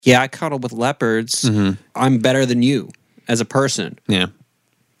Yeah, I cuddle with leopards. Mm-hmm. I'm better than you as a person. Yeah.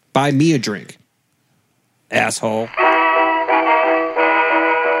 Buy me a drink, asshole.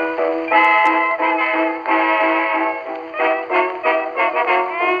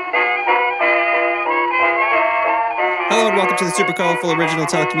 Hello and welcome to the super colorful original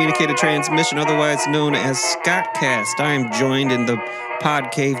telecommunicated transmission, otherwise known as Scottcast. I am joined in the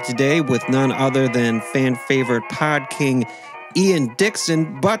pod cave today with none other than fan favorite PodKing Ian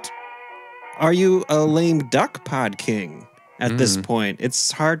Dixon. But are you a lame duck PodKing at this point?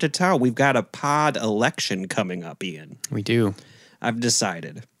 It's hard to tell. We've got a pod election coming up, Ian. We do. I've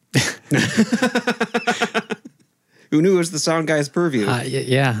decided. Who knew it was the sound guy's purview?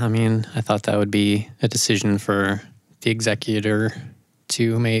 Yeah, I mean, I thought that would be a decision for the executor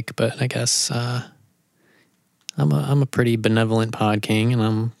to make, but I guess I'm a pretty benevolent pod king, and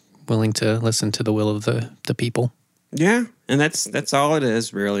I'm willing to listen to the will of the people. Yeah, and that's all it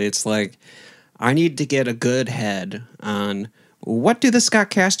is, really. It's like, I need to get a good head on what do the Scott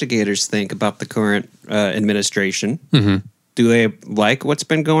Castigators think about the current administration. Mm-hmm. Do they like what's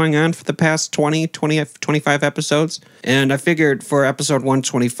been going on for the past 25 episodes? And I figured for episode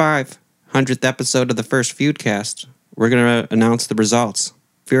 125, 100th episode of the first Feudcast, we're going to announce the results.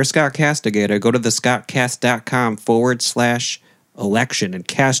 If you're a Scott Castigator, go to thescottcast.com/election and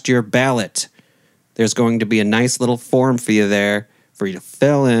cast your ballot. There's going to be a nice little form for you there for you to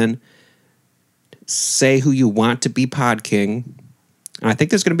fill in, say who you want to be PodKing. And I think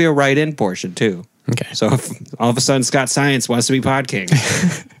there's going to be a write-in portion, too. Okay. So if all of a sudden Scott Science wants to be PodKing,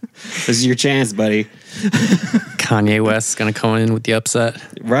 this is your chance, buddy. Kanye West's going to come in with the upset.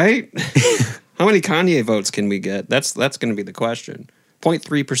 Right? How many Kanye votes can we get? That's going to be the question.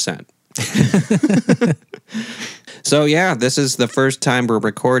 0.3%. So, yeah, this is the first time we're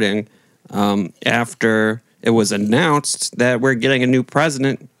recording after it was announced that we're getting a new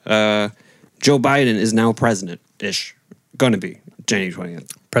president. Joe Biden is now president-ish. Going to be January 20th.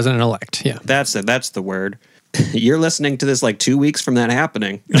 President-elect, yeah. That's it. That's the word. You're listening to this like 2 weeks from that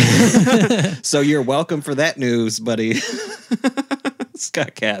happening. So you're welcome for that news, buddy.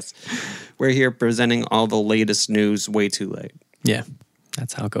 Scott Cass. We're here presenting all the latest news way too late. Yeah,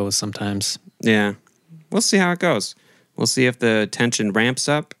 that's how it goes sometimes. Yeah. We'll see how it goes. We'll see if the tension ramps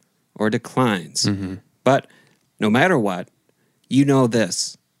up or declines. Mm-hmm. But no matter what, you know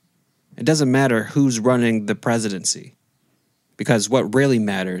this. It doesn't matter who's running the presidency. Because what really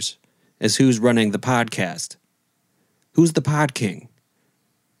matters is who's running the podcast. Who's the pod king?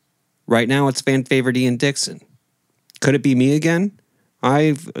 Right now, it's fan favorite Ian Dixon. Could it be me again?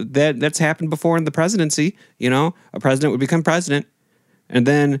 That's happened before in the presidency. You know, a president would become president, and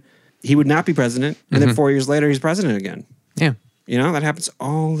then he would not be president, and then 4 years later, he's president again. Yeah. You know, that happens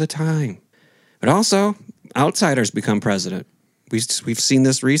all the time. But also, outsiders become president. We've seen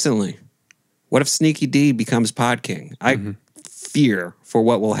this recently. What if Sneaky D becomes pod king? I fear for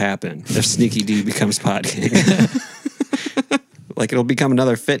what will happen if Sneaky D becomes PodKing. Like it'll become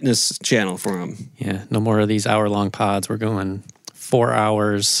another fitness channel for him. Yeah, no more of these hour-long pods. We're going 4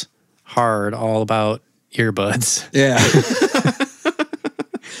 hours hard, all about earbuds. Yeah.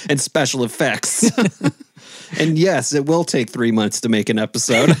 And special effects. And yes, it will take 3 months to make an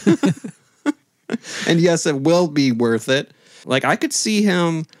episode. And yes, it will be worth it. Like I could see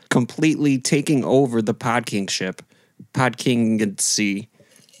him completely taking over the PodKing ship. PodKingency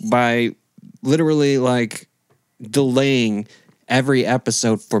by literally like delaying every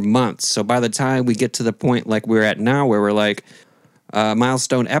episode for months. So by the time we get to the point like we're at now where we're like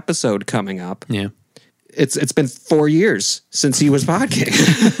milestone episode coming up. Yeah. It's been 4 years since he was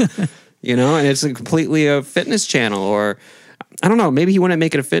PodKing. You know, and it's completely a fitness channel or I don't know, maybe he wouldn't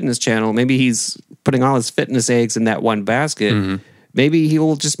make it a fitness channel. Maybe he's putting all his fitness eggs in that one basket. Mm-hmm. Maybe he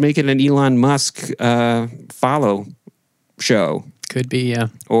will just make it an Elon Musk follow show. Could be, yeah.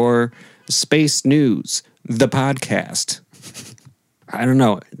 Or Space News, the podcast. I don't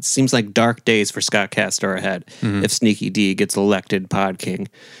know. It seems like dark days for Scott Cast are ahead if Sneaky D gets elected PodKing.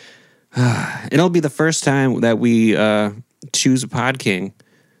 It'll be the first time that we choose a PodKing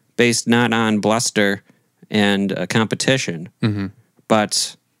based not on bluster and competition,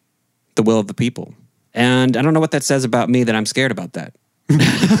 but the will of the people. And I don't know what that says about me that I'm scared about that.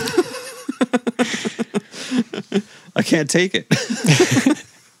 I can't take it.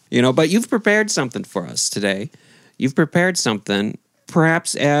 You know, but you've prepared something for us today. You've prepared something,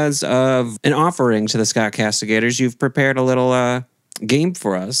 perhaps as of an offering to the Scott Castigators. You've prepared a little game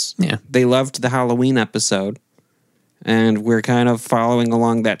for us. Yeah. They loved the Halloween episode, and we're kind of following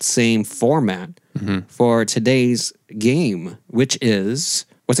along that same format for today's game, which is,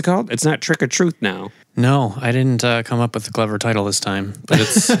 what's it called? It's not Trick or Truth now. No, I didn't come up with a clever title this time, but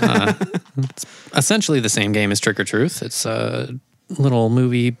it's essentially the same game as Trick or Truth. It's little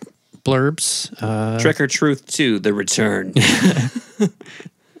movie blurbs. Trick or Truth 2, The Return.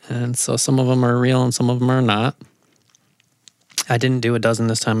 And so some of them are real and some of them are not. I didn't do a dozen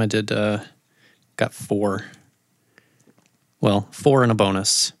this time. I did got 4. Well, 4 and a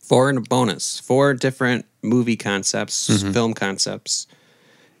bonus. 4 and a bonus. 4 different movie concepts, film concepts,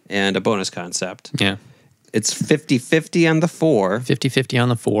 and a bonus concept. Yeah. It's 50-50 on the 4. 50-50 on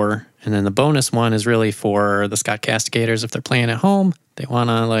the 4. And then the bonus one is really for the Scott Castigators. If they're playing at home, they want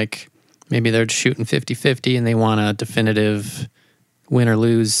to, maybe they're shooting 50-50 and they want a definitive win or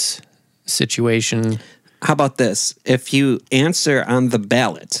lose situation. How about this? If you answer on the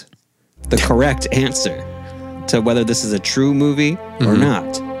ballot the correct answer to whether this is a true movie or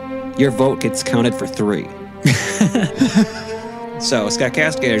not, your vote gets counted for 3. So, Scott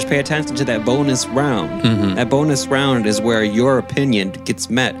Castigators, pay attention to that bonus round. That bonus round is where your opinion gets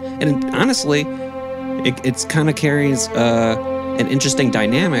met. And honestly, it kind of carries an interesting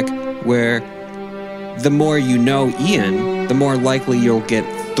dynamic where the more you know Ian, the more likely you'll get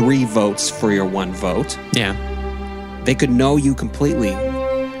 3 votes for your 1 vote. Yeah. They could know you completely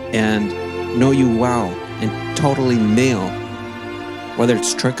and know you well and totally nail whether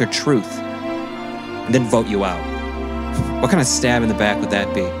it's trick or truth, and then vote you out. What kind of stab in the back would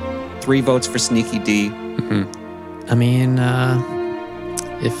that be? 3 votes for Sneaky D. I mean,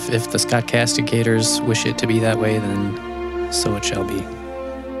 if the Scott Castigators wish it to be that way, then so it shall be.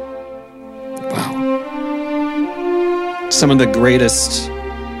 Wow. Some of the greatest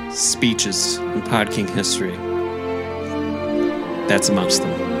speeches in PodKing history. That's amongst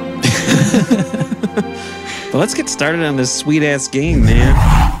them. But let's get started on this sweet-ass game, man.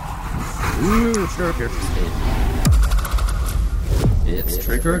 It's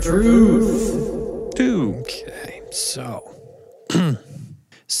Trick or Truth. 2. Okay, so,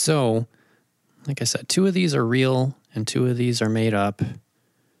 like I said, 2 of these are real and 2 of these are made up.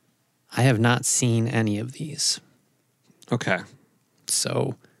 I have not seen any of these. Okay.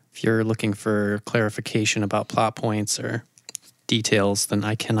 So if you're looking for clarification about plot points or details, then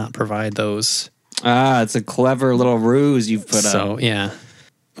I cannot provide those. Ah, it's a clever little ruse you've put up. So, yeah.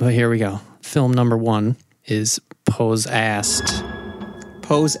 Well, here we go. Film number 1 is Possessed.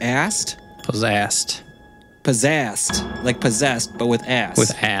 Possessed? Possessed. Possessed. Like possessed, but with ass.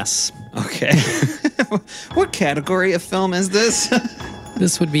 With ass. Okay. What category of film is this?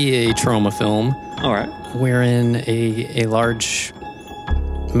 This would be a trauma film. All right. Wherein a large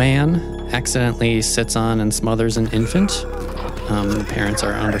man accidentally sits on and smothers an infant. The parents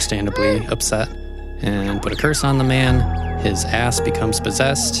are understandably upset and put a curse on the man. His ass becomes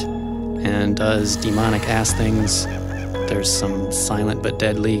possessed and does demonic ass things. There's some silent but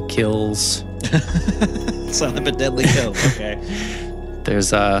deadly kills. Silent but deadly kills, okay.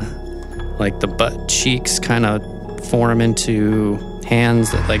 There's the butt cheeks kind of form into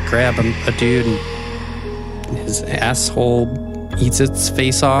hands that grab a dude and his asshole eats its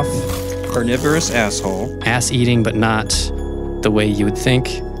face off. Carnivorous asshole. Ass eating, but not the way you would think.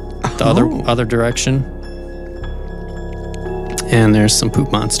 The other direction. And there's some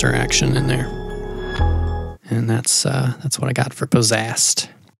poop monster action in there. And that's what I got for Possessed.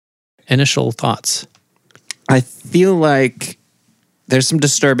 Initial thoughts. I feel like there's some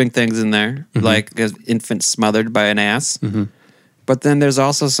disturbing things in there, like an infant smothered by an ass. But then there's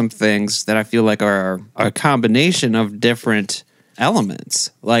also some things that I feel like are a combination of different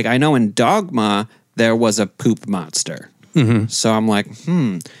elements. Like I know in Dogma, there was a poop monster. So I'm like,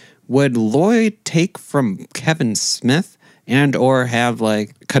 would Lloyd take from Kevin Smith and or have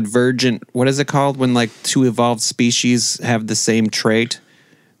convergent, what is it called when 2 evolved species have the same trait?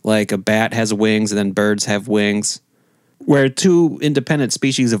 Like a bat has wings and then birds have wings, where 2 independent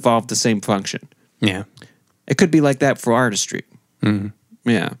species evolved the same function. Yeah. It could be like that for artistry.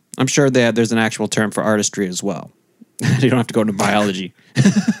 Yeah. I'm sure that there's an actual term for artistry as well. You don't have to go into biology.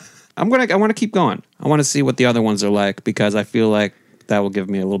 I want to keep going. I want to see what the other ones are like because I feel like that will give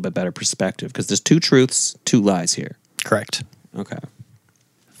me a little bit better perspective because there's 2 truths, 2 lies here. Correct. Okay.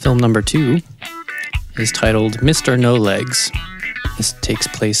 Film number 2 is titled Mr. No Legs. This takes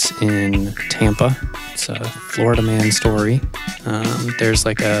place in Tampa. It's a Florida man story. There's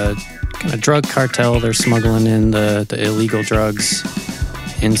a kind of drug cartel. They're smuggling in the illegal drugs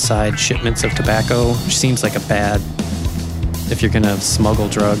inside shipments of tobacco, which seems like a bad... If you're going to smuggle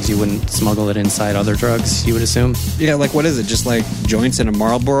drugs, you wouldn't smuggle it inside other drugs, you would assume. Yeah, what is it? Just joints in a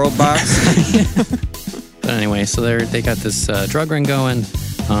Marlboro box? But anyway, so they got this drug ring going.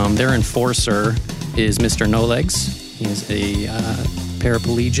 Their enforcer is Mr. No Legs. He's a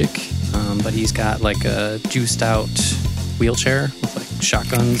paraplegic but he's got like a juiced out wheelchair with like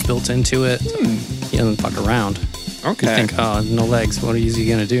shotguns built into it. He doesn't fuck around. Okay. You think, oh, no legs, what is he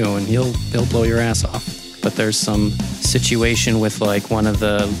gonna do? And he'll blow your ass off. But there's some situation with like one of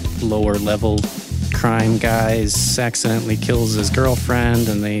the lower level crime guys accidentally kills his girlfriend,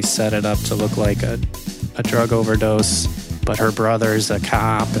 and they set it up to look like a drug overdose. But her brother's a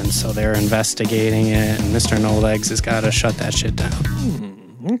cop, and so they're investigating it, and Mr. No Legs has got to shut that shit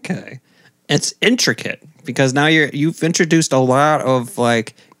down. Okay. It's intricate because now you've introduced a lot of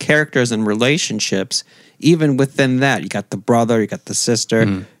like characters and relationships. Even within that, you got the brother, you got the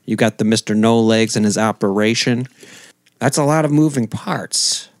sister, you got the Mr. No Legs and his operation. That's a lot of moving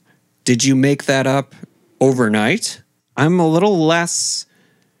parts. Did you make that up overnight? I'm a little less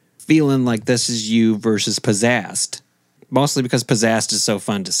feeling like this is you versus Possessed. Mostly because Possessed is so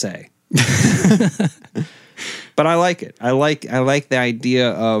fun to say. But I like it. I like the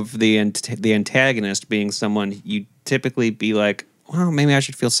idea of the antagonist being someone you typically be like, well, maybe I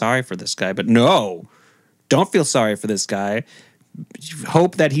should feel sorry for this guy. But no, don't feel sorry for this guy.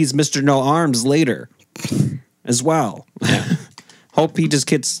 Hope that he's Mr. No Arms later as well. Yeah. Hope he just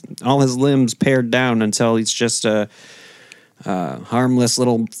gets all his limbs pared down until he's just a harmless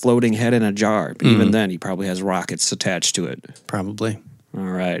little floating head in a jar. But even then, he probably has rockets attached to it. Probably. All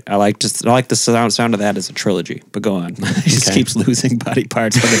right. I like the sound of that as a trilogy. But go on. He just keeps losing body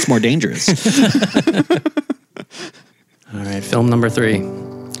parts, but it's more dangerous. All right. Film number 3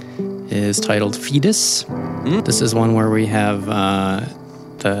 is titled Fetus. This is one where we have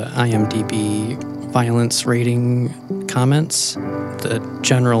the IMDb violence rating comments. The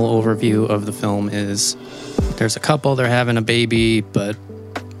general overview of the film is there's a couple, they're having a baby, but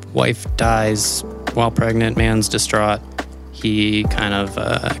wife dies while pregnant, man's distraught. He kind of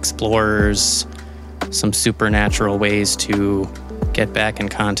explores some supernatural ways to get back in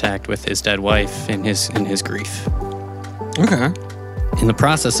contact with his dead wife in his grief. Okay. In the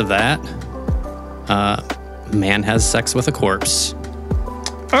process of that, man has sex with a corpse.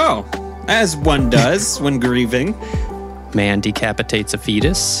 Oh, as one does when grieving. Man decapitates a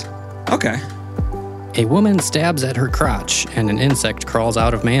fetus. Okay. A woman stabs at her crotch, and an insect crawls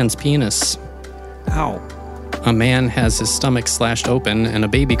out of man's penis. Ow. A man has his stomach slashed open, and a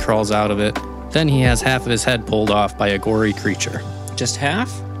baby crawls out of it. Then he has half of his head pulled off by a gory creature. Just half?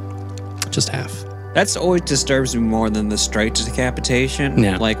 Just half. That's always disturbs me more than the straight decapitation.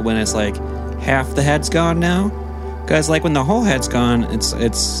 Yeah. Like when it's like half the head's gone now. Because like when the whole head's gone, it's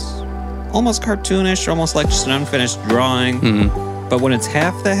almost cartoonish, almost like just an unfinished drawing. But when it's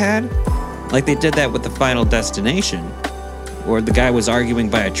half the head, like they did that with the Final Destination, where the guy was arguing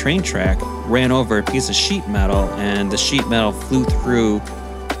by a train track, ran over a piece of sheet metal, and the sheet metal flew through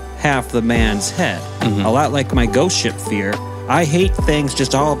half the man's head. A lot like my ghost ship fear. I hate things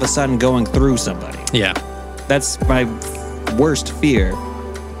just all of a sudden going through somebody. Yeah. That's my worst fear,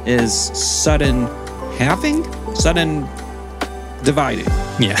 is sudden halving? Sudden dividing.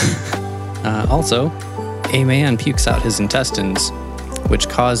 Yeah. Also, a man pukes out his intestines, which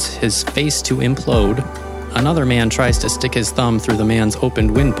cause his face to implode. Another man tries to stick his thumb through the man's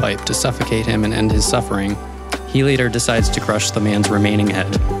opened windpipe to suffocate him and end his suffering. He later decides to crush the man's remaining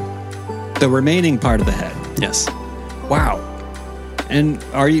head. The remaining part of the head. Yes. Wow. And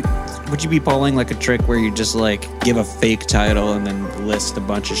would you be pulling like a trick where you just like give a fake title and then list a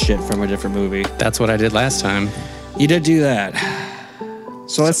bunch of shit from a different movie? That's what I did last time. You did do that.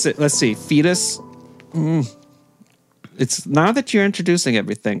 So let's see. Fetus. It's now that you're introducing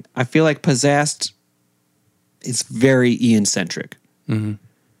everything, I feel like Possessed is very Ian-centric.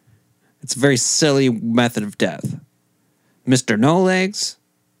 It's a very silly method of death. Mr. No Legs,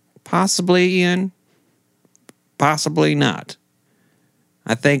 possibly Ian, possibly not.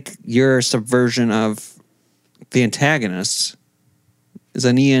 I think your subversion of the antagonists is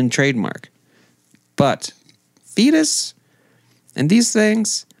an Ian trademark. But Fetus and these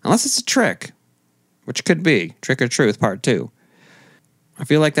things, unless it's a trick, which could be Trick or Truth Part 2, I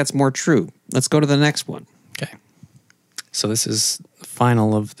feel like that's more true. Let's go to the next one. Okay. So this is the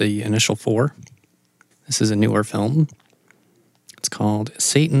final of the initial 4. This is a newer film. It's called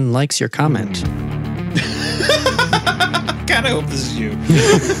Satan Likes Your Comment. God, I hope this is you.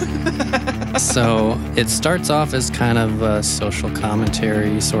 So it starts off as kind of a social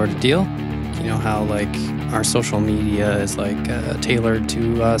commentary sort of deal. You know how like our social media is like tailored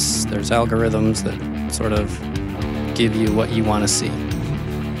to us. There's algorithms that sort of give you what you want to see.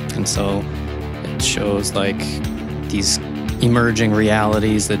 And so it shows like these emerging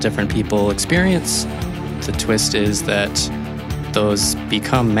realities that different people experience. The twist is that those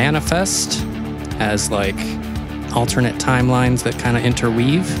become manifest as like alternate timelines that kind of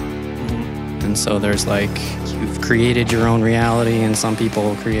interweave. And so there's like, you've created your own reality, and some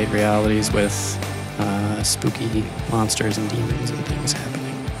people create realities with spooky monsters and demons and things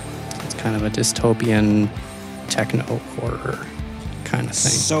happening. It's kind of a dystopian techno horror kind of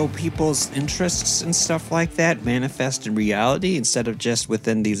thing. So people's interests and stuff like that manifest in reality instead of just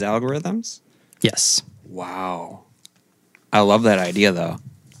within these algorithms? Yes. Wow. I love that idea, though.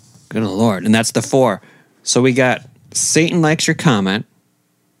 Good Lord. And that's the 4. So we got Satan Likes Your Comment,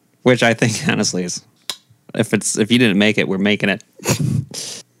 which I think, honestly, is if you didn't make it, we're making it.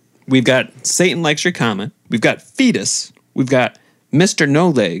 We've got Satan Likes Your Comment. We've got Fetus. We've got Mr. No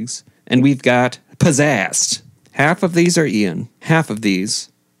Legs. And we've got Possessed. Half of these are Ian. Half of these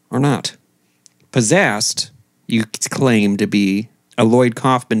are not. Possessed, you claim to be a Lloyd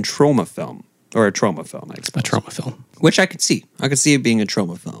Kaufman trauma film. Or a trauma film, I suppose. A trauma film. Which I could see. I could see it being a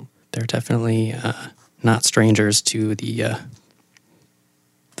trauma film. They're definitely not strangers to the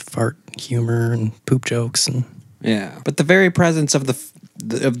fart humor and poop jokes. And Yeah, but the very presence of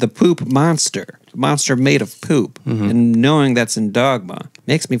the poop monster made of poop, and knowing that's in Dogma,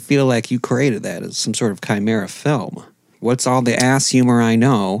 makes me feel like you created that as some sort of chimera film. What's all the ass humor I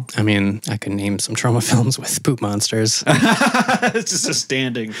know? I mean, I could name some trauma films with poop monsters. It's just a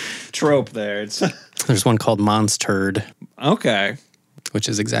standing trope there. There's one called Monsturd. Okay. Which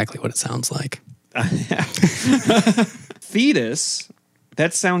is exactly what it sounds like. Fetus,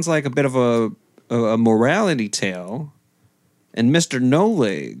 that sounds like a bit of a morality tale. And Mr. No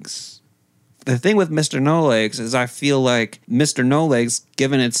Legs, the thing with Mr. No Legs is I feel like Mr. No Legs,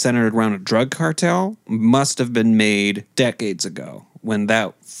 given it's centered around a drug cartel, must have been made decades ago when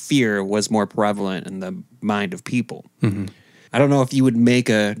that fear was more prevalent in the mind of people. Mm-hmm. I don't know if you would make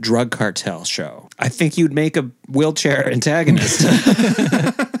a drug cartel show. I think you'd make a wheelchair antagonist.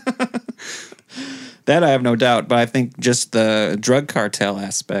 That I have no doubt, but I think just the drug cartel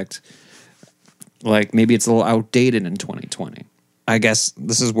aspect, like maybe it's a little outdated in 2020. I guess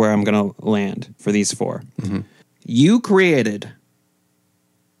this is where I'm going to land for these 4. Mm-hmm. You created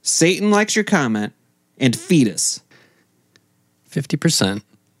Satan Likes Your Comment and Fetus. 50%.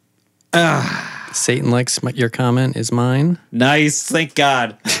 Satan Likes Your Comment is mine. Nice. Thank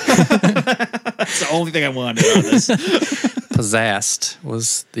God. That's the only thing I wanted on this. Possessed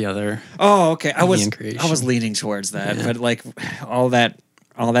was the other. Oh, okay. I was creation. leaning towards that, but like all that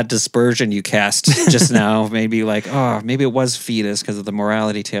dispersion you cast just now made me like, oh, maybe it was Fetus because of the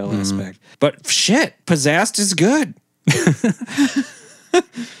morality tale aspect. But shit, Possessed is good.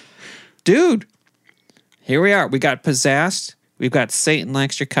 Dude, here we are. We got Possessed. We've got Satan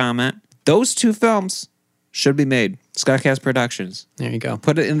Likes Your Comment. Those 2 films should be made. Scottcast Productions. There you go.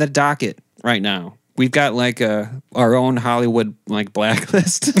 Put it in the docket right now. We've got like our own Hollywood like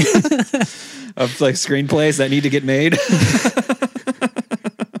blacklist of like screenplays that need to get made.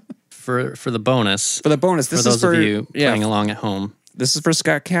 For the bonus. For the bonus, this is for those of you playing along at home. This is for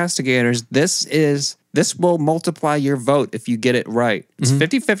Scott Castigators. This will multiply your vote if you get it right. It's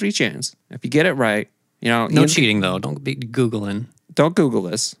 50-50 chance. If you get it right, no cheating though. Don't be Googling. Don't Google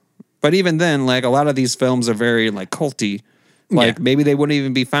this. But even then, like a lot of these films are very like culty. Like maybe they wouldn't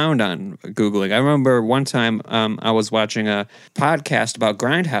even be found on Googling. I remember one time I was watching a podcast about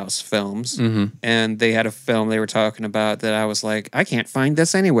Grindhouse films, and they had a film they were talking about that I was like, I can't find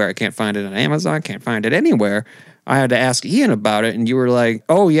this anywhere. I can't find it on Amazon. I can't find it anywhere. I had to ask Ian about it, and you were like,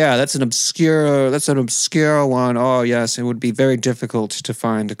 oh yeah, that's an obscure one. Oh yes, it would be very difficult to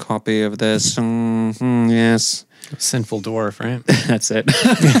find a copy of this. Yes. Sinful dwarf, right? That's it.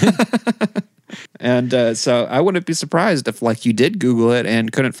 And so I wouldn't be surprised if like you did Google it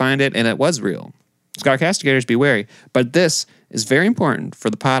and couldn't find it and it was real. Scott Castigators, be wary. But this is very important for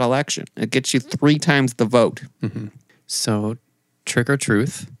the pod election. It gets you 3 times the vote. Mm-hmm. So, Trick or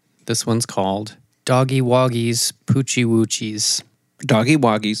Truth. This one's called Doggy Woggies Poochie Woochies. Doggy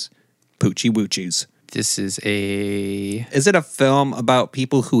Woggies Poochie Woochies. This is Is it a film about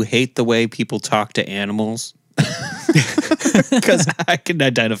people who hate the way people talk to animals? Because I can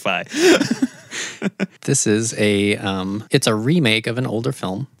identify. This is it's a remake of an older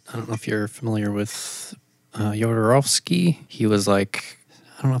film. I don't know if you're familiar with Jodorowsky. He was like,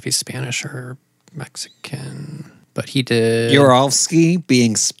 I don't know if he's Spanish or Mexican, but he did. Jodorowsky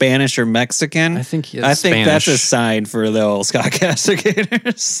being Spanish or Mexican? I think I think that's a sign for the old Scott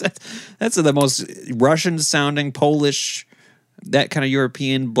Castigators. That's the most Russian-sounding, Polish, that kind of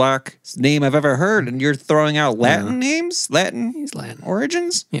European bloc name I've ever heard. And you're throwing out Latin names? He's Latin.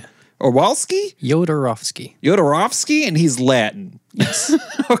 Origins? Yeah. Orwalski? Jodorowsky, and he's Latin. Yes.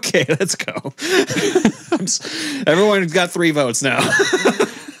 Okay, let's go. Everyone's got 3 votes now.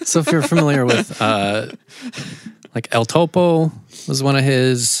 So if you're familiar with, like El Topo was one of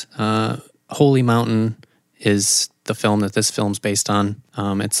his. Holy Mountain is the film that this film's based on.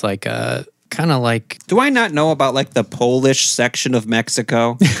 It's like kind of like... Do I not know about like the Polish section of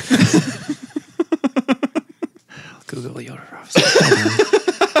Mexico? Google Jodorowsky.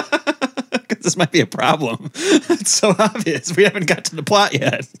 This might be a problem. It's so obvious. We haven't got to the plot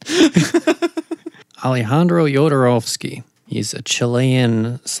yet. Alejandro Jodorowsky. He's a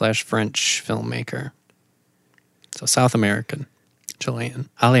Chilean/French filmmaker. So South American, Chilean.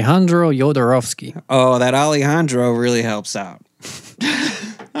 Alejandro Jodorowsky. Oh, that Alejandro really helps out.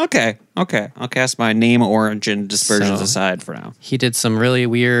 Okay. I'll cast my name origin dispersions aside for now. He did some really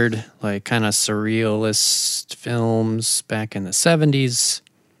weird, like kind of surrealist films back in the 70s,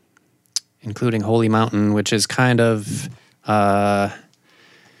 including Holy Mountain, which is kind of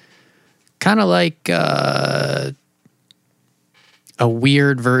like a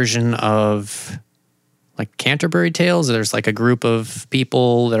weird version of like Canterbury Tales. There's like a group of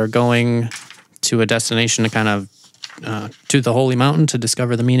people that are going to a destination to kind of to the Holy Mountain to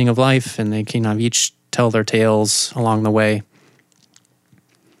discover the meaning of life, and they kind of each tell their tales along the way.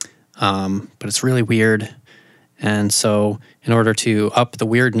 But it's really weird. And so in order to up the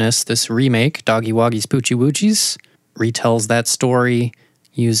weirdness, this remake, Doggy Woggies Poochie Woochies, retells that story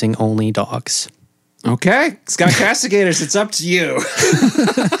using only dogs. Okay. Scott Castigators, it's up to you.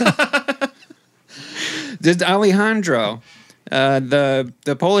 Did Alejandro,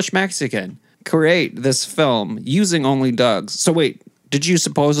 the Polish Mexican, create this film using only dogs? So wait, did you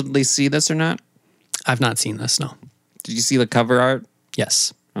supposedly see this or not? I've not seen this, no. Did you see the cover art?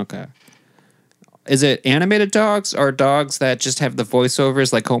 Yes. Okay. Is it animated dogs or dogs that just have the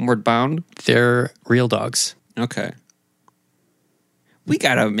voiceovers like Homeward Bound? They're real dogs. Okay. We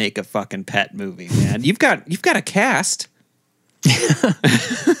gotta make a fucking pet movie, man. You've got a cast.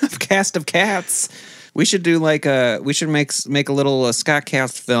 A cast of cats. We should do like we should make a little Scott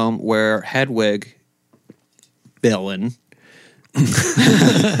Cast film where Hedwig, villain,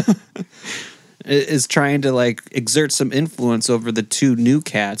 is trying to like exert some influence over the two new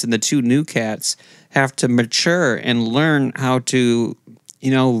cats, and the two new cats have to mature and learn how to,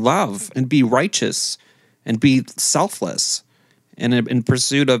 love and be righteous and be selfless in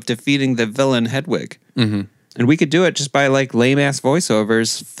pursuit of defeating the villain Hedwig. Mm-hmm. And we could do it just by like lame ass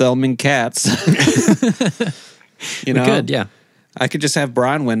voiceovers filming cats. We could, yeah. I could just have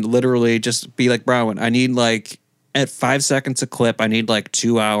Bronwyn literally just be like, Bronwyn, I need like at 5 seconds a clip, I need like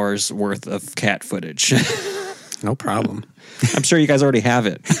 2 hours worth of cat footage. No problem. I'm sure you guys already have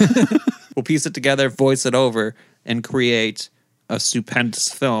it. We'll piece it together, voice it over, and create a stupendous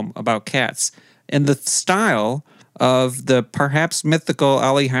film about cats in the style of the perhaps mythical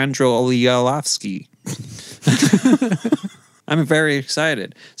Alejandro Jodorowsky. I'm very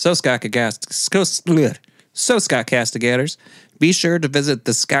excited. So Scott Castigators, be sure to visit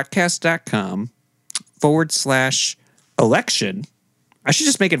thescottcast.com/election. I should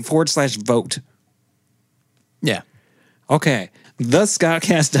just make it /vote. Yeah. Okay.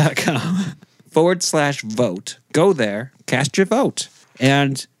 thescottcast.com/vote. Go there, cast your vote,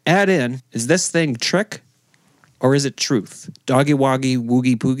 and add in, is this thing trick or is it truth? Doggy Woggy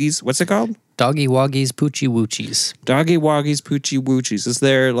Woogie Poogies. What's it called? Doggy Woggies Poochie Woochies. Doggy Woggies Poochie Woochies. Is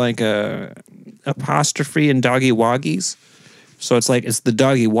there like a apostrophe in Doggy Woggies? So it's like, it's the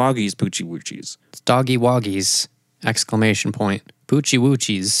Doggy Woggies Poochie Woochies. It's Doggy Woggies, ! Poochie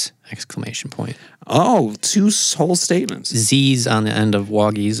Woochies, ! Oh, two whole statements. Z's on the end of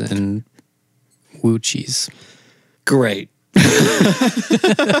Woggies and Woochies. Great.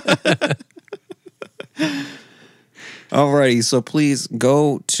 Alrighty, so please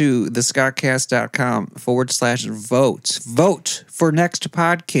go to thescottcast.com/vote. Vote for next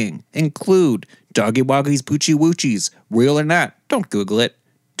PodKing. Include Doggy Woggies Poochie Woochies. Real or not. Don't Google it.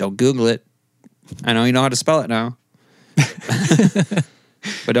 Don't Google it. I know you know how to spell it now.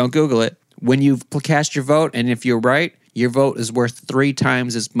 But don't Google it. When you cast your vote, and if you're right, your vote is worth 3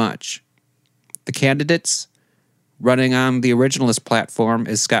 times as much. The candidates running on the originalist platform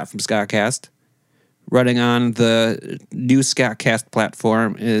is Scott from Scottcast. Running on the new Scottcast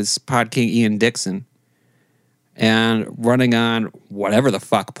platform is PodKing Ian Dixon. And running on whatever the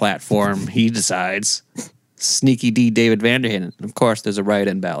fuck platform he decides, Sneaky D David Vanderhinen. Of course, there's a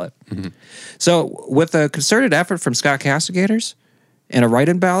write-in ballot. Mm-hmm. So with a concerted effort from Scott Castigators and a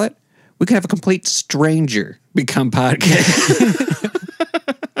write-in ballot, we could have a complete stranger become PodKing.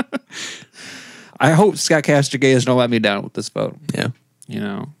 I hope Scott Castigators don't let me down with this vote. Yeah.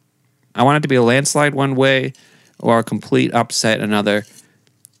 I want it to be a landslide one way or a complete upset another.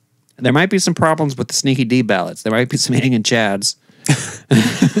 There might be some problems with the Sneaky D ballots. There might be some hanging chads.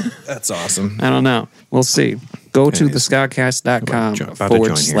 That's awesome. I don't know. We'll see. Go to thescottcast.com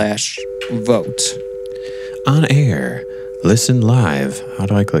vote. On air. Listen live. How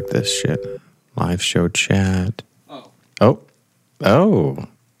do I click this shit? Live show chat. Oh.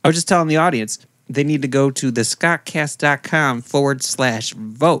 I was just telling the audience, they need to go to the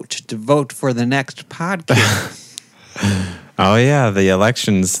scottcast.com/vote to vote for the next podcast. Oh, yeah. The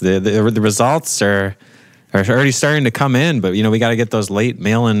elections, the results are already starting to come in, but, we got to get those late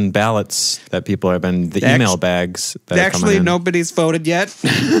mail-in ballots that people have been, the email bags that are coming in. Nobody's voted yet.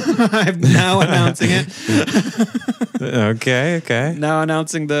 I'm now announcing it. Okay. Now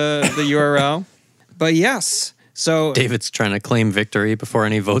announcing the URL. But yes, so... David's trying to claim victory before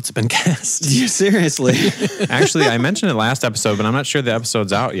any votes have been cast. Seriously. Actually, I mentioned it last episode, but I'm not sure the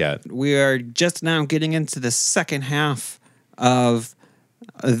episode's out yet. We are just now getting into the second half of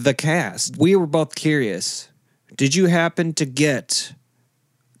the cast. We were both curious. Did you happen to get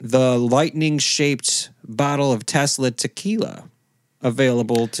the lightning-shaped bottle of Tesla tequila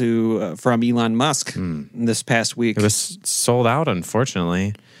available from Elon Musk this past week? It was sold out,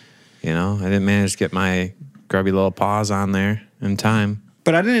 unfortunately. I didn't manage to get my grubby little paws on there in time.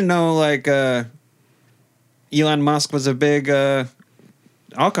 But I didn't know, Elon Musk was a big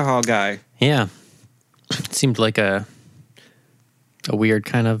alcohol guy. Yeah. It seemed like a weird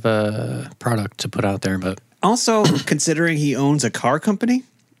kind of product to put out there, but... Also, considering he owns a car company,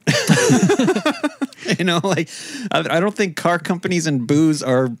 I don't think car companies and booze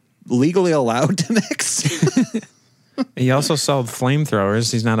are legally allowed to mix. He also sold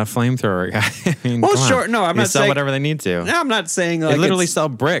flamethrowers. He's not a flamethrower guy. Well, sure. No, I'm not sell saying whatever they need to. No, I'm not saying They literally sell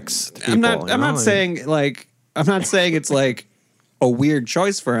bricks to people. I'm not saying it's like a weird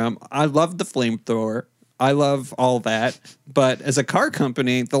choice for him. I love the flamethrower. I love all that. But as a car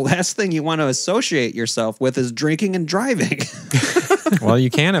company, the last thing you want to associate yourself with is drinking and driving. Well, you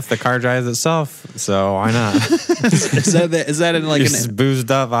can if the car drives itself. So why not? Is that in like you're just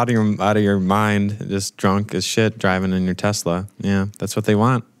boozed up out of your mind, just drunk as shit, driving in your Tesla? Yeah, that's what they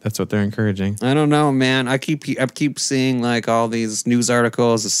want. That's what they're encouraging. I don't know, man. I keep seeing like all these news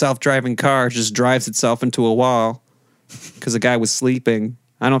articles. A self-driving car just drives itself into a wall because the guy was sleeping.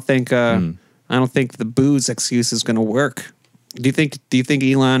 I don't think the booze excuse is going to work. Do you think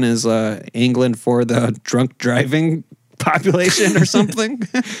Elon is angling for the drunk driving population or something?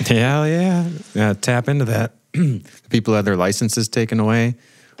 Yeah. Tap into that. People who have their licenses taken away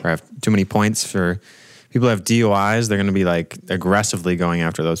or have too many points for people who have DUIs, they're going to be like aggressively going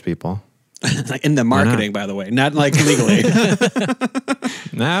after those people. In the marketing, by the way, not like legally.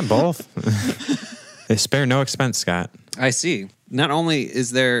 Nah, both. They spare no expense, Scott. I see. Not only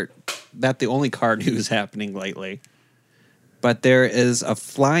is that the only car news happening lately, but there is a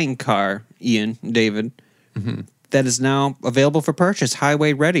flying car, Ian, David, that is now available for purchase,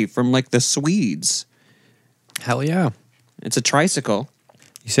 highway ready, from like the Swedes. Hell yeah. It's a tricycle.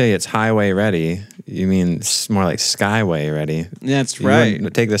 You say it's highway ready. You mean it's more like skyway ready. That's right. You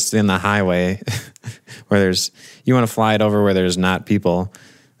take this in the highway where you want to fly it over where there's not people.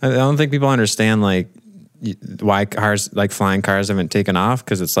 I don't think people understand why cars, like flying cars, haven't taken off,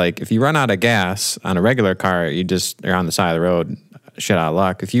 because it's like if you run out of gas on a regular car, you're on the side of the road, shit out of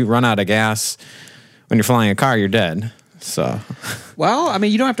luck. If you run out of gas when you're flying a car, you're dead. So, well, I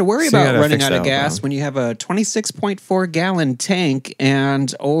mean, you don't have to worry about running out of gas when you have a 26.4 gallon tank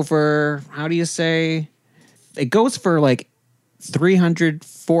and over, how do you say, it goes for like 300,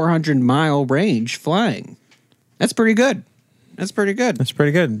 400 mile range flying. That's pretty good. That's pretty good.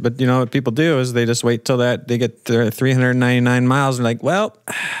 But you know what people do is they just wait till they get their 399 miles and like, well,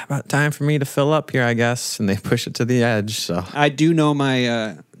 about time for me to fill up here, I guess. And they push it to the edge. So I do know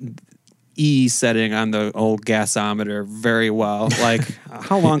my E setting on the old gasometer very well. Like,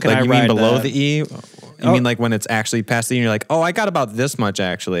 how long can I ride? You mean below that? the E? You mean like when it's actually past the E and you're like, oh, I got about this much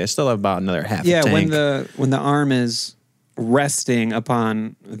actually. I still have about another half a tank. Yeah, when the arm is resting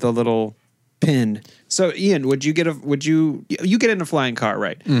upon the little pin. So, Ian, would you get in a flying car,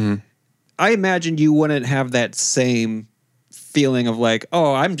 right? Mm-hmm. I imagine you wouldn't have that same feeling of like,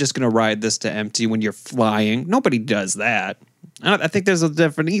 oh, I'm just going to ride this to empty when you're flying. Nobody does that. I think there's a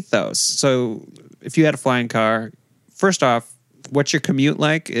different ethos. So, if you had a flying car, first off, what's your commute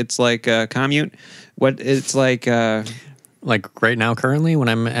like? It's like a commute. What it's like? Like right now, currently, when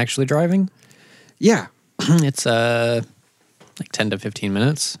I'm actually driving? Yeah. It's like 10 to 15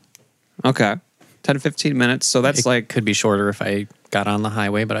 minutes. Okay. 10 to 15 minutes. So that's could be shorter if I got on the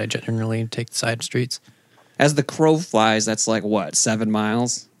highway, but I generally take the side streets. As the crow flies, that's like what, 7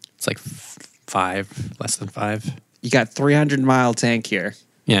 miles? It's like 5, less than 5. You got 300-mile tank here.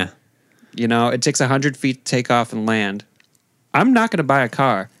 Yeah. You know, it takes 100 feet to take off and land. I'm not going to buy a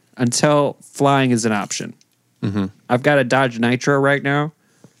car until flying is an option. Mm-hmm. I've got a Dodge Nitro right now,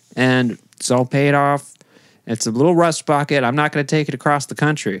 and it's all paid off. It's a little rust bucket. I'm not going to take it across the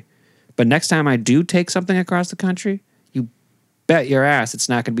country. But next time I do take something across the country, you bet your ass it's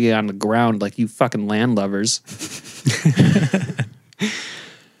not going to be on the ground like you fucking land lovers.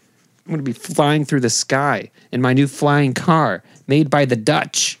 I'm going to be flying through the sky in my new flying car made by the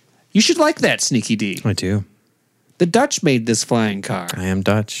Dutch. You should like that, Sneaky D. I do. The Dutch made this flying car. I am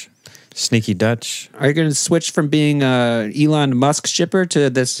Dutch. Sneaky Dutch. Are you going to switch from being a Elon Musk shipper to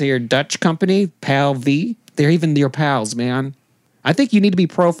this here Dutch company, Pal V? They're even your pals, man. I think you need to be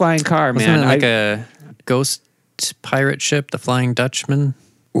pro flying car, Wasn't man. it like a ghost pirate ship, the Flying Dutchman?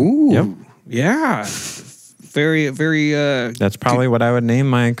 Ooh, Yep. yeah. Very, very. That's probably what I would name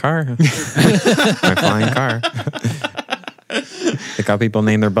my car. My flying car. Like how people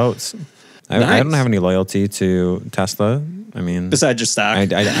name their boats. I Nice. don't have any loyalty to Tesla. I mean, Besides your stock.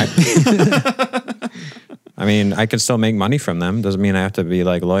 I mean, I can still make money from them. Doesn't mean I have to be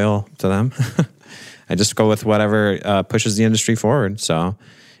like loyal to them. I just go with whatever pushes the industry forward. So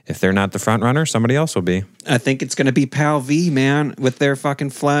if they're not the front runner, somebody else will be. I think it's going to be Pal V, man, with their fucking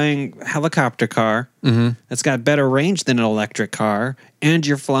flying helicopter car. Mm-hmm. That's got better range than an electric car. And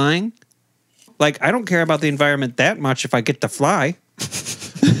you're flying. Like, I don't care about the environment that much if I get to fly.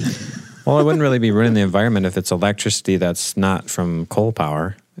 Well, it wouldn't really be ruining the environment if it's electricity that's not from coal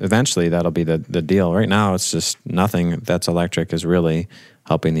power. Eventually, that'll be the deal. Right now, it's just nothing that's electric is really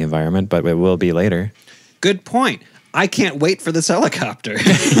helping the environment, but it will be later. Good point. I can't wait for this helicopter.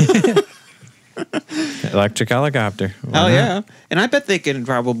 Electric helicopter. Why Oh, not? yeah. And I bet they can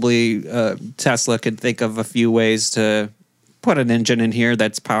probably, Tesla could think of a few ways to put an engine in here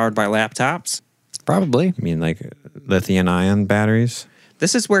that's powered by laptops. Probably. You mean like lithium-ion batteries?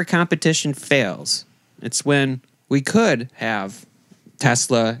 This is where competition fails. It's when we could have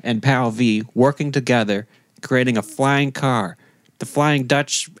Tesla and Pal V working together, creating a flying car, the Flying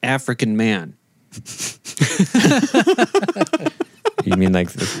Dutch African Man. You mean like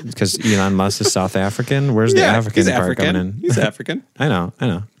because Elon Musk is South African? Where's the African he's part African. coming in? He's African. I know.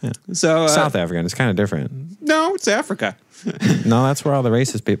 Yeah. So South African. It's kind of different. No, it's Africa. No, that's where all the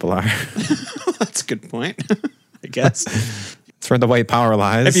racist people are. That's a good point. I guess. It's where the white power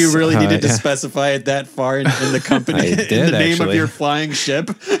lies. If you really needed to yeah. specify it that far in the company, I in did, the name of actually. your flying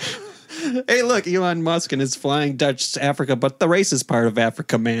ship. Hey, look, Elon Musk and his flying Dutch Africa, but the racist part of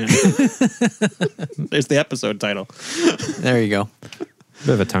Africa, man. There's the episode title. There you go. Bit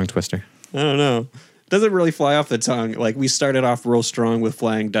of a tongue twister. I don't know. Doesn't really fly off the tongue. Like, we started off real strong with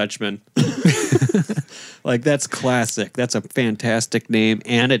Flying Dutchman. Like, that's classic. That's a fantastic name.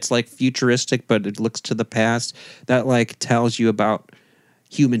 And it's, like, futuristic, but it looks to the past. That, like, tells you about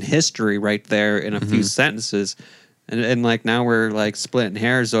human history right there in a few sentences. And, like, now we're, like, splitting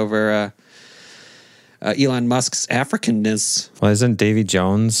hairs over Elon Musk's Africanness. Well, isn't Davy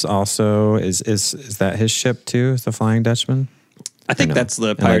Jones also, is that his ship too? Is the Flying Dutchman? I think know. that's the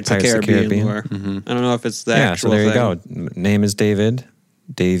And, Pirates, like, of the Caribbean lore. Mm-hmm. I don't know if it's the Yeah, actual so there you thing. go. Name is David.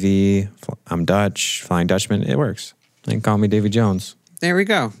 Davy, I'm Dutch, Flying Dutchman. It works. They can call me Davy Jones. There we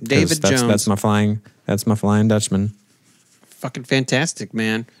go. David Jones. That's my flying Dutchman. Fucking fantastic,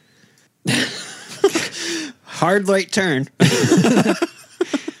 man. Hard right turn.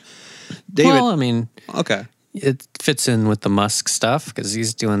 David. Well, I mean, Okay. it fits in with the Musk stuff because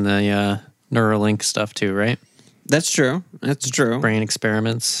he's doing the Neuralink stuff too, right? That's true. That's true. Brain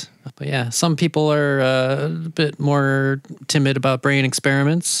experiments. But yeah, some people are a bit more timid about brain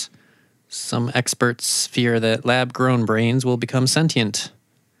experiments. Some experts fear that lab-grown brains will become sentient.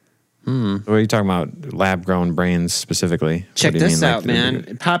 What are you talking about? Lab-grown brains specifically? Check What do you this mean, out, man.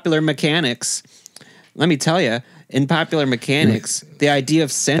 In Popular Mechanics. Let me tell you, in Popular Mechanics, the idea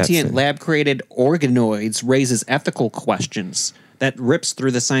of sentient That's it. lab-created organoids raises ethical questions that rips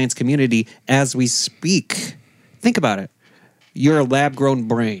through the science community as we speak. Think about it. You're a lab-grown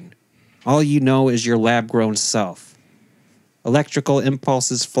brain. All you know is your lab-grown self. Electrical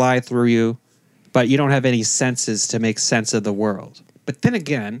impulses fly through you, but you don't have any senses to make sense of the world. But then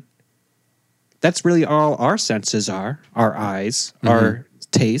again, that's really all our senses are. Our eyes, our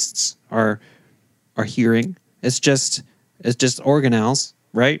tastes, our hearing. It's just organelles,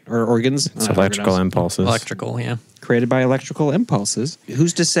 right? Or organs. It's Not electrical organelles. impulses. Electrical, yeah. Created by electrical impulses.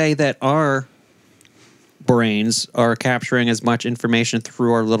 Who's to say that our brains are capturing as much information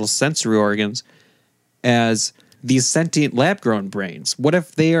through our little sensory organs as these sentient lab-grown brains? What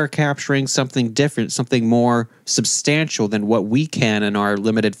if they are capturing something different, something more substantial than what we can in our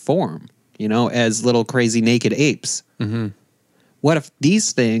limited form, as little crazy naked apes? Mm-hmm. What if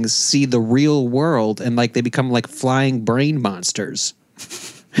these things see the real world and they become like flying brain monsters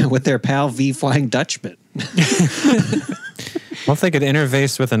with their Pal V Flying Dutchman? Well, if they could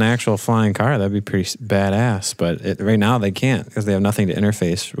interface with an actual flying car, that'd be pretty badass. But right now they can't because they have nothing to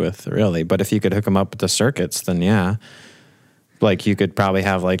interface with, really. But if you could hook them up with the circuits, then yeah. Like you could probably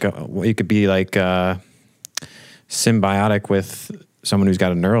have you could be like symbiotic with someone who's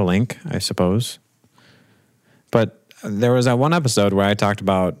got a Neuralink, I suppose. But there was that one episode where I talked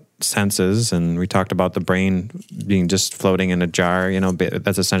about senses, and we talked about the brain being just floating in a jar.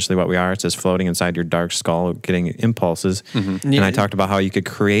 That's essentially what we are. It's just floating inside your dark skull, getting impulses. Mm-hmm. And I talked about how you could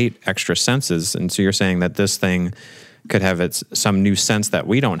create extra senses. And so you're saying that this thing could have some new sense that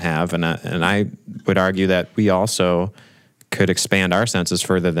we don't have. And I would argue that we also could expand our senses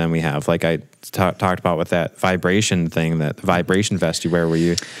further than we have. Like I talked about with that vibration thing, that vibration vest you wear where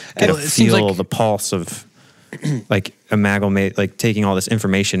you get to feel the pulse of like amalgamate, like taking all this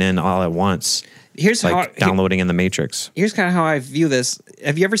information in all at once. Here's like downloading in the Matrix. Here's kind of how I view this.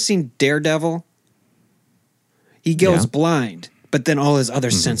 Have you ever seen Daredevil? He goes blind, but then all his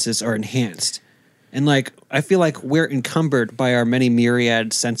other senses are enhanced. And like, I feel like we're encumbered by our many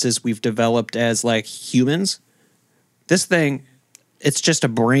myriad senses we've developed as like humans. This thing, it's just a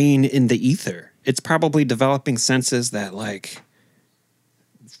brain in the ether. It's probably developing senses that like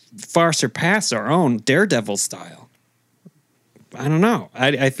far surpass our own Daredevil style. I don't know.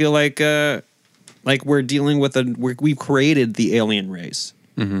 I feel like we're dealing with we've created the alien race.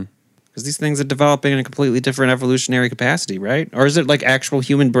 Mm-hmm. Because these things are developing in a completely different evolutionary capacity, right? Or is it like actual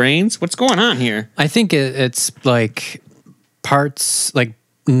human brains? What's going on here? I think it's like parts, like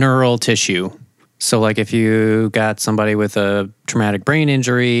neural tissue. So like if you got somebody with a traumatic brain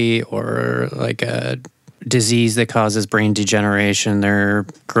injury or like a disease that causes brain degeneration, they're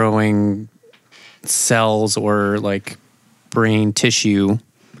growing cells or like brain tissue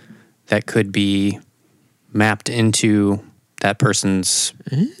that could be mapped into that person's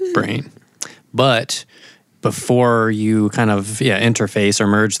brain. But before you kind of interface or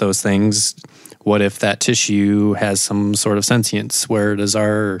merge those things, what if that tissue has some sort of sentience? Where does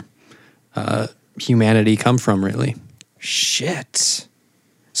our humanity come from, really? Shit.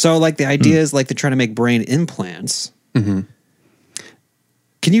 So like the idea is like they're trying to make brain implants. Mm-hmm.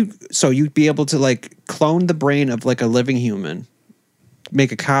 You'd be able to like clone the brain of like a living human,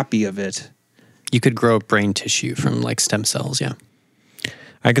 make a copy of it. You could grow brain tissue from like stem cells, yeah.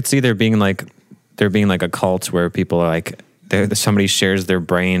 I could see there being like a cult where people are like, somebody shares their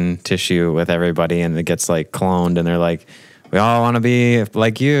brain tissue with everybody and it gets like cloned and they're like, we all want to be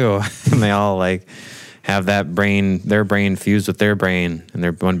like you. And they all like have their brain fused with their brain and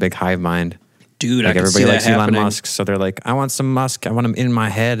they're one big hive mind. Dude, like I can everybody see likes that Elon happening. Musk, so they're like, I want some Musk. I want him in my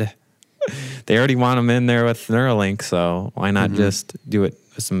head. They already want him in there with Neuralink, so why not just do it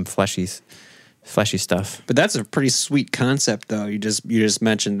with some fleshy stuff? But that's a pretty sweet concept, though. You just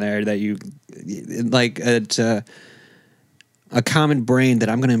mentioned there that you like a common brain that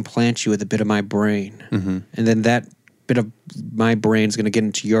I'm going to implant you with a bit of my brain, and then that bit of my brain is going to get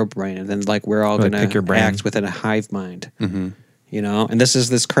into your brain, and then like we're all going to act within a hive mind. You know, and this is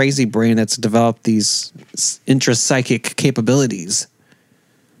this crazy brain that's developed these intrapsychic capabilities.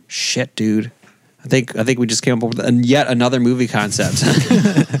 Shit, dude. I think we just came up with yet another movie concept.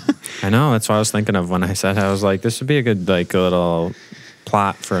 I know. That's what I was thinking of when I said, I was like, this would be a good like little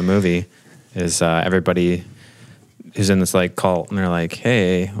plot for a movie. Is everybody who's in this like cult and they're like,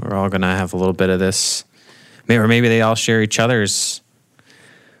 hey, we're all gonna have a little bit of this, or maybe they all share each other's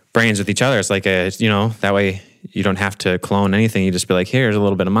brains with each other. It's like that way. You don't have to clone anything. You just be like, here's a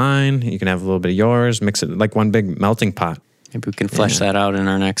little bit of mine. You can have a little bit of yours. Mix it like one big melting pot. Maybe we can flesh that out in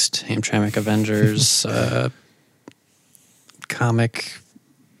our next Hamtramck Avengers comic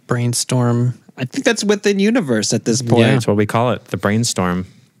brainstorm. I think that's within universe at this point. Yeah, that's what we call it, the brainstorm.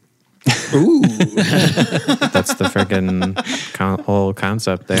 Ooh. That's the freaking whole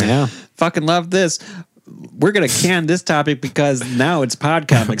concept there. Yeah. Fucking love this. We're going to can this topic because now it's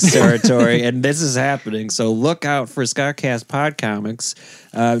PodComics territory and this is happening. So look out for Scottcast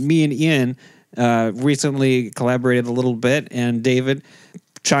PodComics. Me and Ian recently collaborated a little bit and David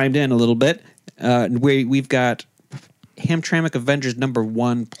chimed in a little bit. We've got Hamtramck Avengers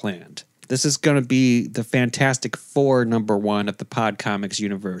 #1 planned. This is going to be the Fantastic Four #1 of the PodComics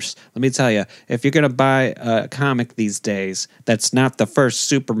universe. Let me tell you, if you're going to buy a comic these days that's not the first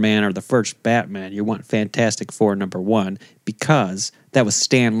Superman or the first Batman, you want Fantastic Four #1 because that was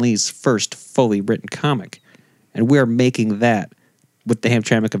Stan Lee's first fully written comic. And we're making that with the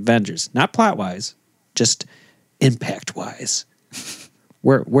Hamtramck Avengers. Not plot-wise, just impact-wise.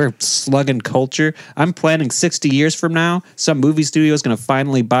 We're slugging culture. I'm planning 60 years from now, some movie studio is going to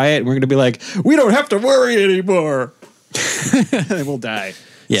finally buy it, and we're going to be like, we don't have to worry anymore. And we'll die.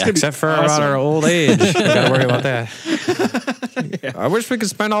 Yeah. Except for about awesome. our old age. We got to worry about that. Yeah. I wish we could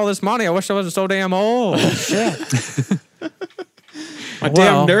spend all this money. I wish I wasn't so damn old. Shit. My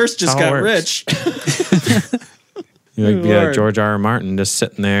damn nurse just got rich. You'd be Lord. like George R. R. Martin just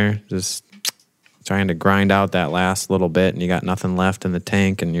sitting there, just trying to grind out that last little bit, and you got nothing left in the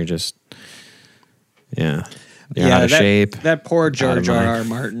tank, and you're just, you're out of shape. That poor out of George R. mind. R.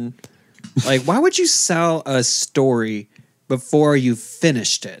 Martin. Like, why would you sell a story before you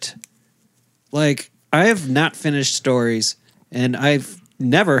finished it? Like, I have not finished stories, and I've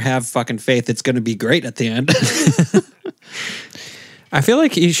never have fucking faith it's going to be great at the end. I feel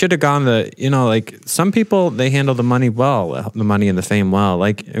like he should have gone like some people, they handle the money well, the money and the fame well.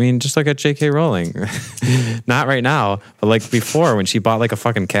 Like, I mean, just look at J.K. Rowling. Not right now, but like before when she bought like a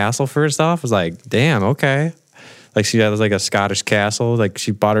fucking castle for herself, I was like, damn, okay. Like she has like a Scottish castle. Like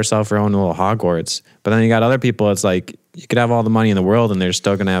she bought herself her own little Hogwarts. But then you got other people, it's like you could have all the money in the world and they're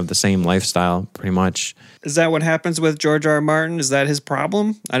still going to have the same lifestyle pretty much. Is that what happens with George R. R. Martin? Is that his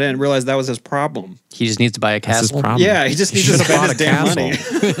problem? I didn't realize that was his problem. He just needs to buy a That's his castle. problem. Yeah, he just needs to should've spend bought his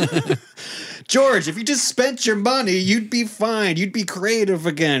a damn money. George, if you just spent your money, you'd be fine. You'd be creative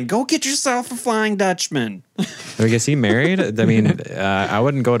again. Go get yourself a Flying Dutchman. I guess he married. I mean, I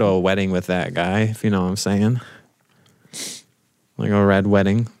wouldn't go to a wedding with that guy, if you know what I'm saying. Like a red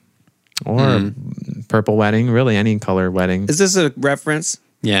wedding or a purple wedding, really any color wedding. Is this a reference?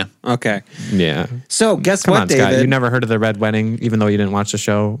 Yeah. Okay. Yeah. So guess Come what, on, David? Scott. You never heard of the red wedding, even though you didn't watch the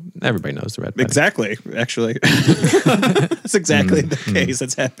show. Everybody knows the red wedding. Exactly. Actually, that's exactly the case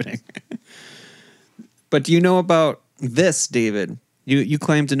that's happening. But do you know about this, David? You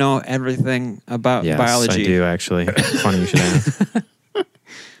claim to know everything about Yes, biology. I do actually. Funny you should ask.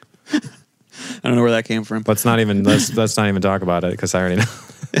 I don't know where that came from. Let's not even talk about it because I already know.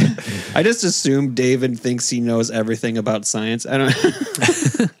 I just assume David thinks he knows everything about science. I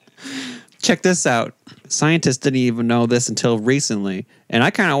don't. Check this out. Scientists didn't even know this until recently, and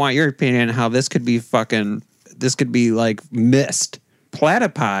I kind of want your opinion on how this could be like missed.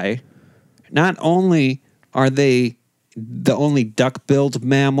 Platypi, not only are they the only duck-billed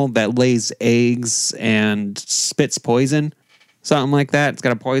mammal that lays eggs and spits poison, something like that. It's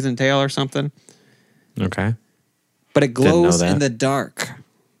got a poison tail or something. Okay. But it glows that. in the dark.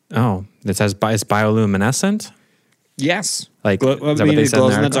 Oh, it's bioluminescent? Yes. Like, is that what it they said in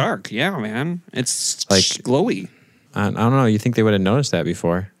glows the in the article? dark. Yeah, man. It's Like- glowy. I don't know. You think they would have noticed that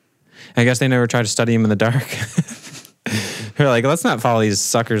before? I guess they never tried to study him in the dark. They're like, let's not follow these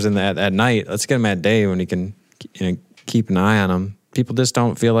suckers at night. Let's get them at day when we can keep an eye on them. People just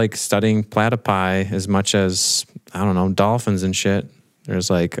don't feel like studying platypi as much as, I don't know, dolphins and shit. There's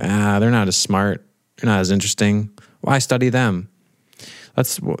like, they're not as smart. They're not as interesting. Why study them?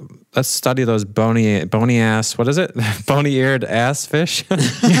 Let's study those bony ass. What is it? Bony-eared ass fish.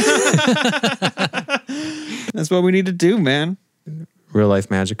 That's what we need to do, man. Real life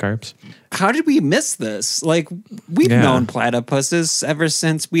Magikarps. How did we miss this? Like, we've known platypuses ever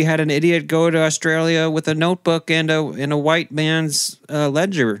since we had an idiot go to Australia with a notebook and a white man's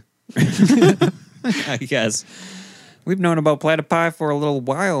ledger. I guess. We've known about platypi for a little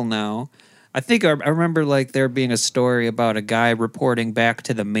while now. I think I remember like there being a story about a guy reporting back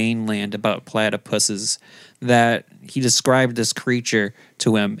to the mainland about platypuses, that he described this creature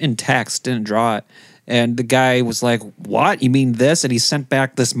to him in text, didn't draw it. And the guy was like, "What? You mean this?" And he sent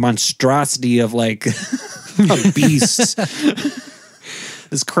back this monstrosity of like a beast.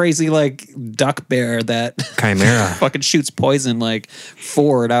 This crazy like duck bear that Chimera. fucking shoots poison like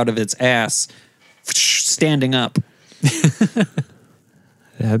forward out of its ass, standing up.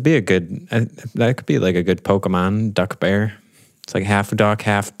 That'd be that could be like a good Pokemon, duck bear. It's like half duck,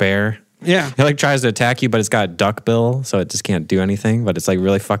 half bear. Yeah. It like tries to attack you, but it's got a duck bill, so it just can't do anything, but it's like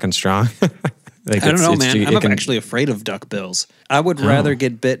really fucking strong. Like I don't know, man. I'm actually afraid of duck bills. I would rather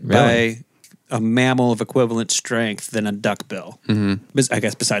get bit really? by a mammal of equivalent strength than a duck bill. Mm-hmm. I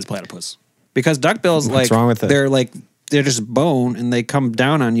guess besides platypus. Because duck bills, What's wrong with it? they're just bone and they come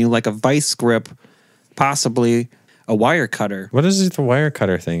down on you like a vice grip, possibly a wire cutter. What is the wire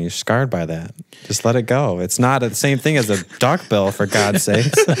cutter thing? You're scarred by that. Just let it go. It's not the same thing as a duck bill, for God's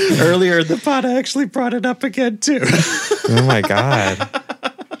sakes. Earlier in the pod, I actually brought it up again too. Oh my God.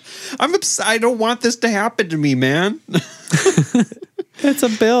 I don't want this to happen to me, man. It's a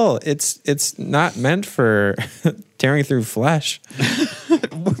bill. It's not meant for tearing through flesh. Are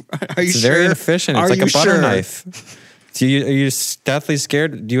you It's sure? very efficient. It's Are like a you butter sure? knife. Are you deathly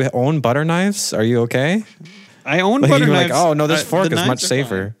scared? Do you own butter knives? Are you okay? I own Like butter you're knives. like, oh no, this fork The is much knives are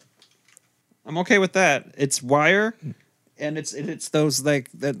safer. fine. I'm okay with that. It's wire, and it's those like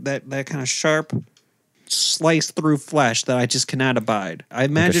that kind of sharp slice through flesh that I just cannot abide. I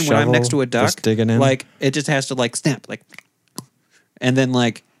imagine when I'm shovel, next to a duck, just digging in? like it just has to like snap, like, and then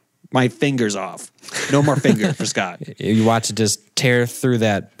like my fingers off. No more finger for Scott. You watch it just tear through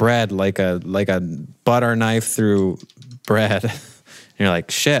that bread like a butter knife through bread. And you're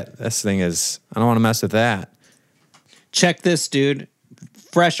like, shit, this thing is, I don't want to mess with that. Check this, dude.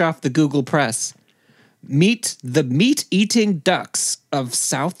 Fresh off the Google Press. Meet the meat-eating ducks of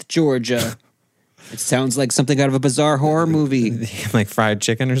South Georgia. It sounds like something out of a bizarre horror movie. Like fried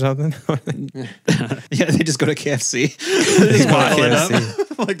chicken or something? Yeah, they just go to KFC. They just bottle it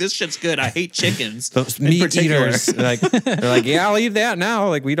up. Like, this shit's good. I hate chickens. Those in meat particular. eaters, they're like, yeah, I'll eat that now.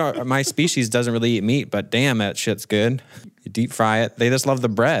 Like, we don't. My species doesn't really eat meat, but damn, that shit's good. You deep fry it. They just love the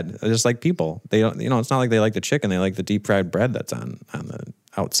bread. They're just like people. They don't. It's not like they like the chicken. They like the deep fried bread that's on the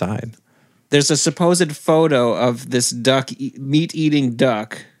outside. There's a supposed photo of this meat-eating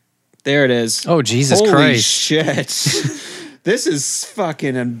duck. There it is. Oh, Jesus Holy Christ. Shit. This is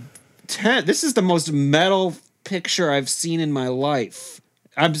fucking intense. This is the most metal picture I've seen in my life.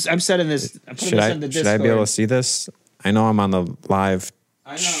 I'm sending this. I'm putting this in the Should I be able to see this? I know I'm on the live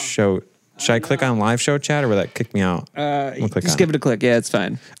show. Should I click on live show chat or will that kick me out? Just give it a click. Yeah, it's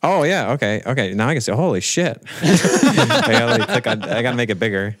fine. Oh yeah, okay. Now I can see. Holy shit! I gotta make it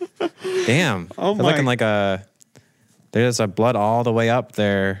bigger. Damn. Oh They're my. looking like a. There's a blood all the way up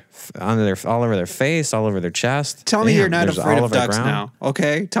there, all over their face, all over their chest. Tell me Damn, you're not there's afraid all of over the ducks ground. now,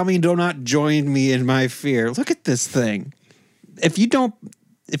 okay? Tell me you do not join me in my fear. Look at this thing. If you don't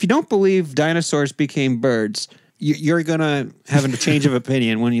believe dinosaurs became birds, you're gonna have a change of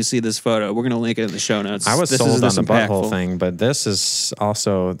opinion when you see this photo. We're gonna link it in the show notes. I was This sold is on this the butthole impactful. thing, but this is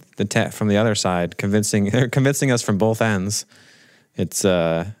also from the other side, convincing us from both ends. It's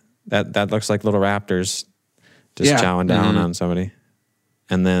that looks like little raptors just chowing down on somebody.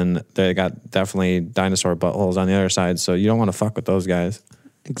 And then they got definitely dinosaur buttholes on the other side, so you don't want to fuck with those guys.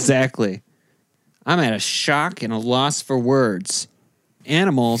 Exactly. I'm at a shock and a loss for words.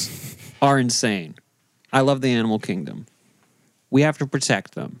 Animals are insane. I love the animal kingdom. We have to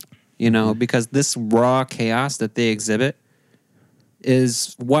protect them, because this raw chaos that they exhibit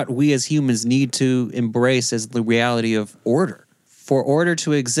is what we as humans need to embrace as the reality of order. For order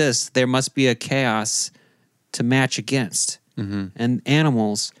to exist, there must be a chaos to match against. Mm-hmm. And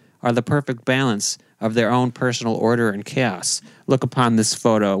animals are the perfect balance of their own personal order and chaos. Look upon this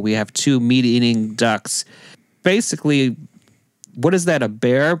photo. We have two meat-eating ducks. Basically, what is that, a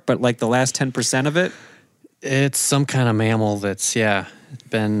bear, but like the last 10% of it? It's some kind of mammal that's,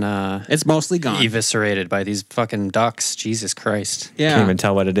 been It's mostly gone. eviscerated by these fucking ducks. Jesus Christ. Yeah. Can't even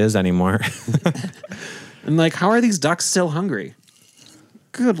tell what it is anymore. And like, how are these ducks still hungry?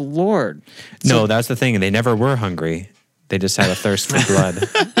 Good Lord. No, that's the thing. They never were hungry. They just had a thirst for blood.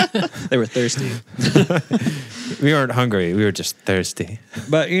 They were thirsty. We weren't hungry. We were just thirsty.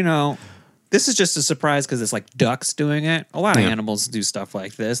 But, this is just a surprise because it's like ducks doing it. A lot of animals do stuff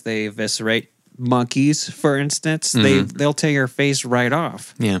like this. They eviscerate monkeys, for instance. They'll tear your face right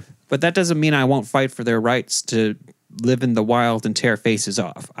off. Yeah. But that doesn't mean I won't fight for their rights to live in the wild and tear faces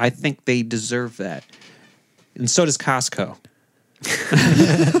off. I think they deserve that. And so does Costco.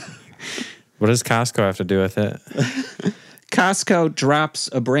 What does Costco have to do with it? Costco drops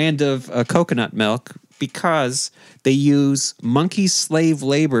a brand of coconut milk because they use monkey slave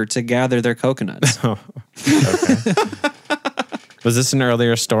labor to gather their coconuts. Oh, okay. Was this an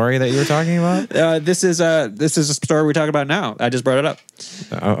earlier story that you were talking about? This is a story we're talking about now. I just brought it up.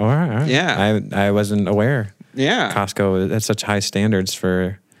 All right. Yeah. I wasn't aware. Yeah. Costco has such high standards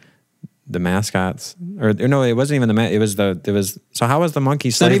for the mascots, or no, it wasn't even so how was the monkey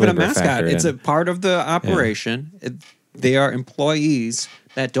It's not slave even a labor mascot. factored It's in? a part of the operation. They are employees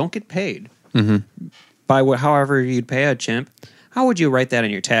that don't get paid by however you'd pay a chimp. How would you write that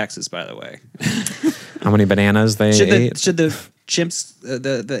in your taxes, by the way? How many bananas they ate? Should the chimps,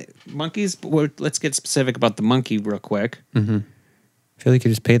 the monkeys, let's get specific about the monkey real quick. I feel like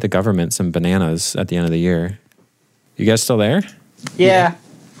you just paid the government some bananas at the end of the year. You guys still there? Yeah.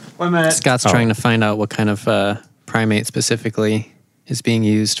 1 minute. Scott's trying to find out what kind of primate specifically is being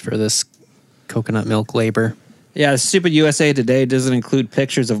used for this coconut milk labor. Yeah, stupid USA Today doesn't include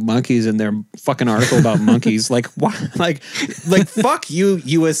pictures of monkeys in their fucking article about monkeys. Like, what? Like, fuck you,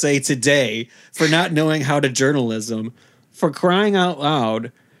 USA Today, for not knowing how to journalism. For crying out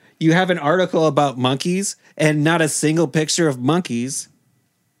loud, you have an article about monkeys and not a single picture of monkeys.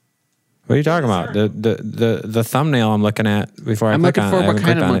 What are you talking about? The thumbnail I'm looking at before I I'm click looking on for it, I what haven't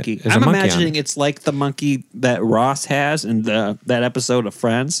kind of clicked on monkey. it. There's a I'm monkey on imagining it. it's like the monkey that Ross has in that episode of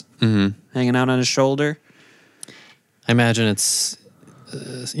Friends, hanging out on his shoulder. I imagine it's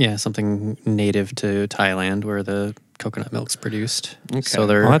something native to Thailand where the coconut milk's produced. Okay. So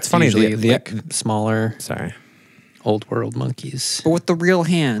they're Well, that's funny. usually The- like smaller, Sorry. old world monkeys. But with the real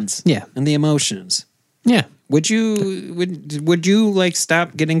hands. Yeah. And the emotions. Yeah. Would you like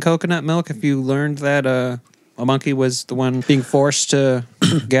stop getting coconut milk if you learned that a monkey was the one being forced to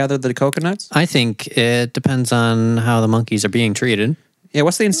gather the coconuts? I think it depends on how the monkeys are being treated. Yeah,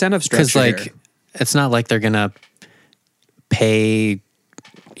 what's the incentive structure? Because like here? it's not like they're gonna pay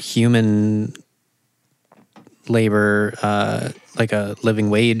human labor like a living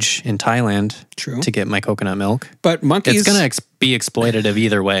wage in Thailand True. to get my coconut milk. But monkeys, It's gonna be exploitative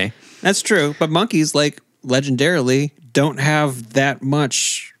either way. that's true. But monkeys, like legendarily, don't have that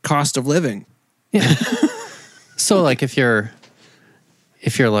much cost of living. Yeah. So like if you're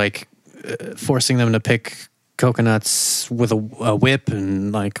like forcing them to pick coconuts with a whip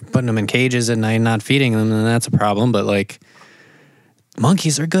and like putting them in cages and not feeding them, then that's a problem. But like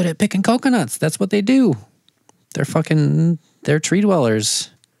monkeys are good at picking coconuts. That's what they do. They're tree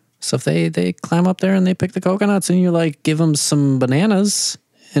dwellers. So if they climb up there and they pick the coconuts and you like give them some bananas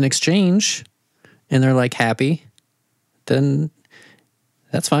in exchange and they're like happy, then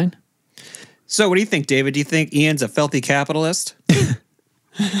that's fine. So what do you think, David? Do you think Ian's a filthy capitalist?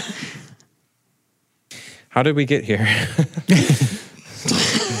 How did we get here?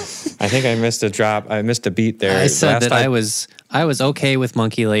 I think I missed a drop. I missed a beat there. I said Last that time- I was okay with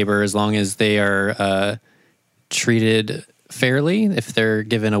monkey labor as long as they are treated fairly. If they're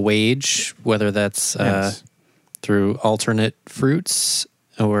given a wage, whether that's Yes. through alternate fruits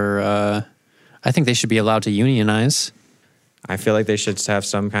or I think they should be allowed to unionize. I feel like they should have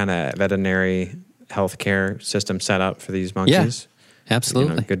some kind of veterinary healthcare system set up for these monkeys.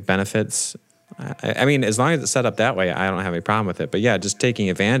 Absolutely. Good benefits. I mean, as long as it's set up that way, I don't have any problem with it. But yeah, just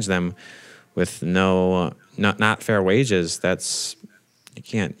taking advantage of them with not fair wages, that's you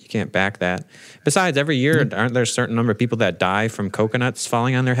can't back that. Besides, every year, aren't there a certain number of people that die from coconuts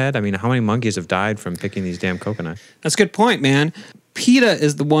falling on their head? I mean, how many monkeys have died from picking these damn coconuts? That's a good point, man. PETA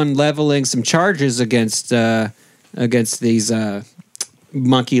is the one leveling some charges against these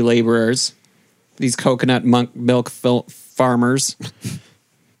monkey laborers, these coconut milk farmers.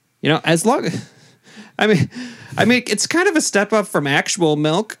 As long, I mean, it's kind of a step up from actual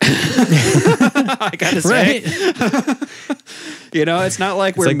milk. I gotta say, it's not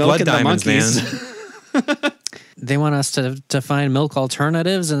like we're like milking blood the diamonds, monkeys. They want us to find milk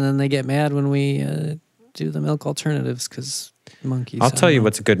alternatives, and then they get mad when we do the milk alternatives because monkeys. I'll tell you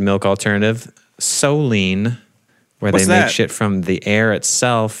what's a good milk alternative: Solein, where What's they make that? shit from the air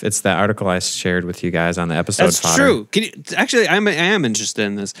itself. It's that article I shared with you guys on the episode. That's fodder. true. Actually, I am interested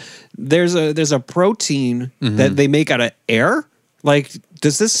in this. There's a protein that they make out of air. Like,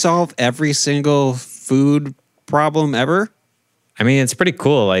 does this solve every single food problem ever? I mean, it's pretty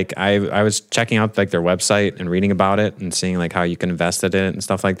cool. Like I was checking out like their website and reading about it and seeing like how you can invest in it and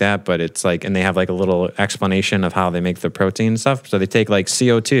stuff like that. But it's like, and they have like a little explanation of how they make the protein and stuff. So they take like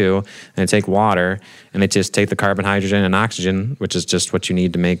CO2 and they take water and they just take the carbon, hydrogen, and oxygen, which is just what you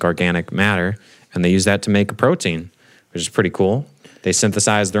need to make organic matter. And they use that to make a protein, which is pretty cool. They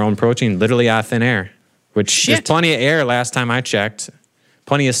synthesize their own protein literally out of thin air, which there's plenty of air last time I checked.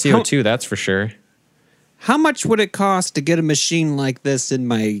 Plenty of CO2, that's for sure. How much would it cost to get a machine like this in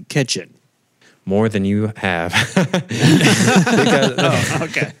my kitchen? More than you have.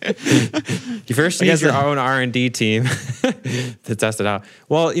 Okay. You first use your own R&D team to test it out.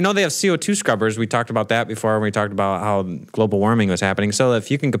 Well, they have CO2 scrubbers. We talked about that before when we talked about how global warming was happening. So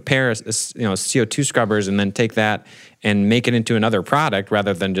if you can compare CO2 scrubbers and then take that and make it into another product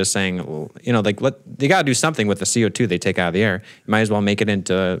rather than just saying, they got to do something with the CO2 they take out of the air. You might as well make it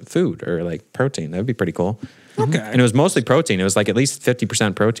into food or like protein. That would be pretty cool. Okay. And it was mostly protein. It was like at least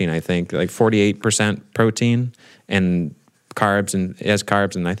 50% protein, I think, like 48% protein and carbs, and it has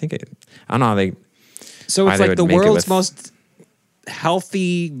carbs. And I think, I don't know how they. So why it's they like the would make it world's with- most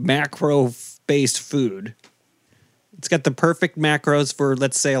healthy macro-based food. It's got the perfect macros for,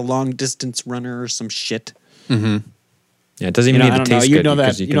 let's say, a long-distance runner or some shit. Yeah, it doesn't even I need to don't know. taste You good. know that.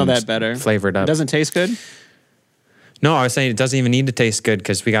 because You know can that better. Flavor it up. It doesn't taste good. No, I was saying it doesn't even need to taste good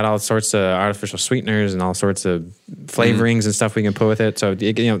because we got all sorts of artificial sweeteners and all sorts of flavorings and stuff we can put with it. So,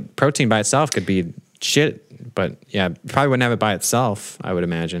 protein by itself could be shit, but yeah, probably wouldn't have it by itself, I would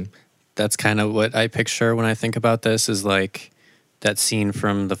imagine. That's kind of what I picture when I think about this is like that scene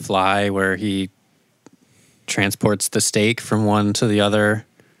from The Fly where he transports the steak from one to the other.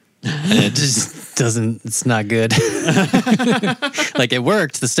 And it just it's not good. Like it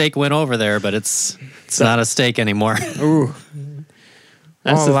worked. The steak went over there, but it's not a steak anymore. Ooh.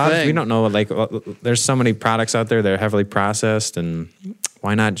 That's Well, the a lot thing. we don't know. Like, there's so many products out there that are heavily processed, and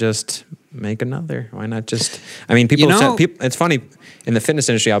why not just make another? Why not just? I mean, people. You know- It's funny in the fitness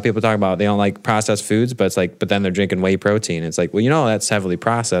industry how people talk about they don't like processed foods, but it's like, but then they're drinking whey protein. It's like, well, that's heavily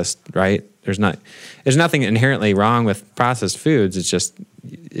processed, right? There's nothing inherently wrong with processed foods. It's just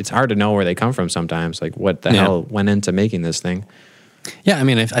it's hard to know where they come from sometimes. Like, what the hell went into making this thing? Yeah, I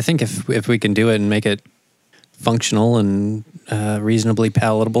mean, I think if we can do it and make it functional and reasonably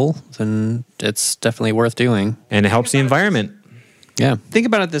palatable, then it's definitely worth doing. And it helps the environment. Yeah. Think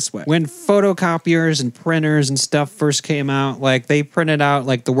about it this way. When photocopiers and printers and stuff first came out, like they printed out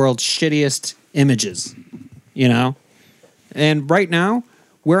like the world's shittiest images, And right now,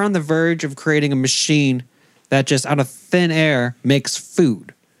 we're on the verge of creating a machine that just out of thin air makes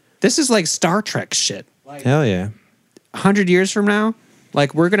food. This is like Star Trek shit. Hell yeah. 100 years from now,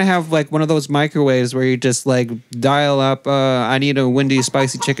 like we're going to have like one of those microwaves where you just like dial up, I need a windy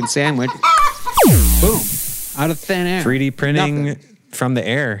spicy chicken sandwich. Boom. Out of thin air. 3D printing Nothing. from the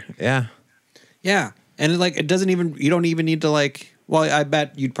air. Yeah. Yeah. And it doesn't even, you don't even need to like, well, I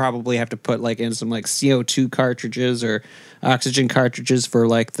bet you'd probably have to put like in some like CO2 cartridges or oxygen cartridges for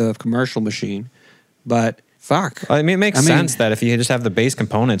like the commercial machine. But fuck. Well, I mean, it makes sense that if you just have the base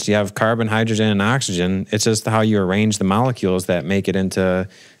components, you have carbon, hydrogen, and oxygen. It's just how you arrange the molecules that make it into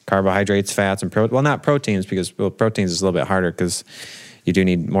carbohydrates, fats, and proteins. Well, not proteins, because proteins is a little bit harder because you do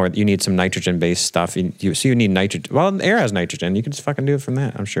need more. You need some nitrogen-based stuff. So you need nitrogen. Well, air has nitrogen. You can just fucking do it from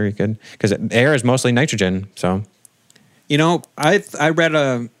that. I'm sure you could, because air is mostly nitrogen. So, I read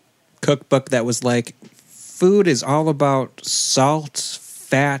a cookbook that was like, food is all about salt,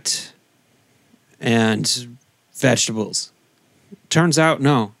 fat, and vegetables. Turns out,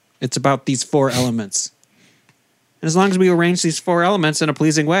 no. It's about these 4 elements. And as long as we arrange these 4 elements in a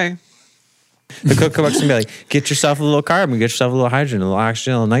pleasing way. the cookbook's gonna be like, get yourself a little carbon, get yourself a little hydrogen, a little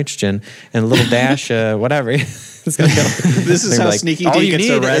oxygen, a little nitrogen, and a little dash, whatever. It's gonna go. This is how like, Sneaky all D you gets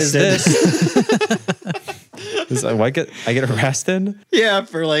need arrested. is this. I get arrested? Yeah,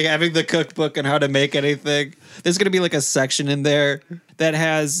 for like having the cookbook on how to make anything. There's going to be like a section in there that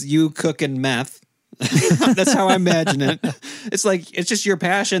has you cooking meth. That's how I imagine it. It's like, it's just your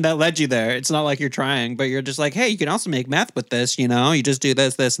passion that led you there. It's not like you're trying, but you're just like, hey, you can also make meth with this, you just do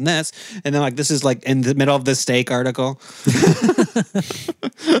this, this, and this. And then like, this is like in the middle of the steak article.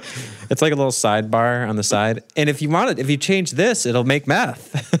 It's like a little sidebar on the side. And if you change this, it'll make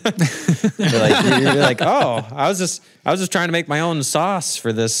meth. you're like, oh, I was just trying to make my own sauce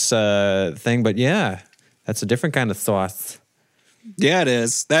for this thing. But yeah, that's a different kind of sauce. Yeah, it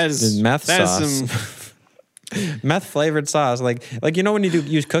is. That is meth sauce. Some... meth flavored sauce. Like when you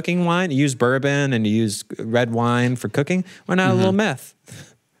use cooking wine, you use bourbon and you use red wine for cooking. Why not a little meth?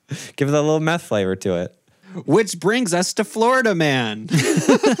 Give it a little meth flavor to it. Which brings us to Florida Man.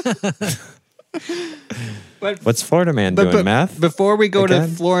 What's Florida Man doing? Meth? Before we go again?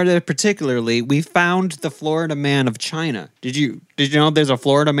 to Florida particularly, we found the Florida Man of China. Did you know there's a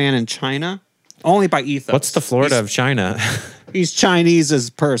Florida Man in China? Only by ethos. What's the Florida of China? He's Chinese as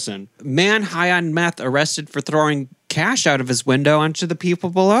person. Man high on meth arrested for throwing cash out of his window onto the people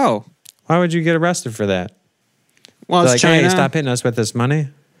below. Why would you get arrested for that? Well, it's like, China. hey, stop hitting us with this money.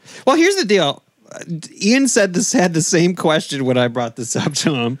 Well, here's the deal. Ian had the same question when I brought this up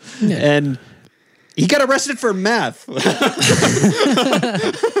to him, and he got arrested for meth. But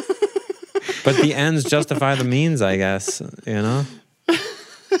the ends justify the means, I guess.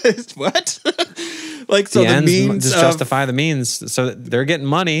 What? Like, so the means just justify the means. So they're getting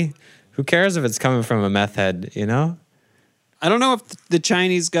money. Who cares if it's coming from a meth head, I don't know if the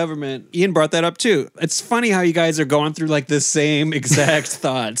Chinese government, Ian brought that up too. It's funny how you guys are going through like the same exact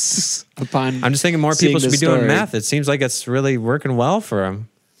thoughts upon. I'm just thinking more people should be doing meth. It seems like it's really working well for them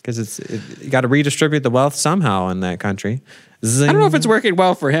because you got to redistribute the wealth somehow in that country. Zing. I don't know if it's working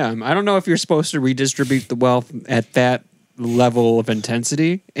well for him. I don't know if you're supposed to redistribute the wealth at that level of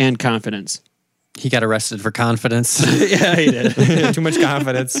intensity and confidence. He got arrested for confidence. Yeah, he did. Too much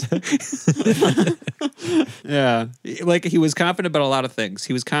confidence. Yeah. Like, he was confident about a lot of things.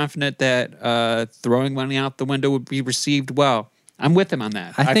 He was confident that throwing money out the window would be received well. I'm with him on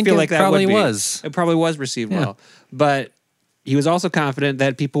that. I think feel it like that probably would be. was. It probably was received well. But he was also confident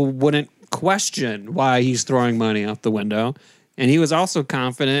that people wouldn't question why he's throwing money out the window. And he was also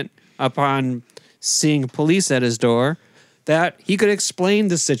confident upon seeing police at his door that he could explain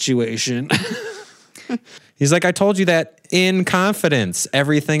the situation. He's like, I told you that in confidence.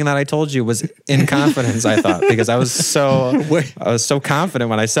 Everything that I told you was in confidence, I thought, because I was so confident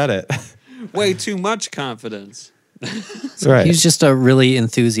when I said it. Way too much confidence. That's right. He was just a really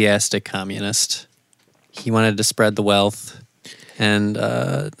enthusiastic communist. He wanted to spread the wealth, and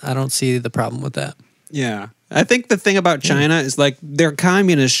I don't see the problem with that. Yeah. I think the thing about China is like they're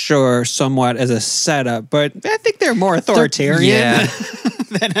communist, sure, somewhat as a setup, but I think they're more authoritarian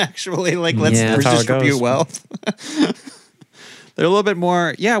than actually like let's that's how it redistribute goes. wealth. They're a little bit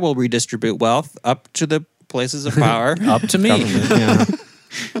more, we'll redistribute wealth up to the places of power. Up to me. Government,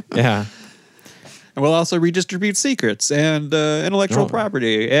 yeah. And we'll also redistribute secrets and intellectual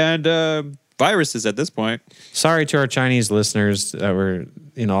property and viruses at this point. Sorry to our Chinese listeners that were,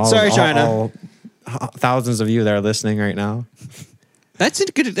 China. all thousands of you that are listening right now. That's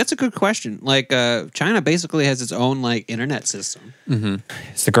a good question. Like China basically has its own like internet system.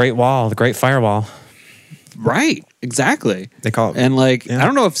 It's the Great Wall, the Great Firewall. Right, exactly. They call it. And like, I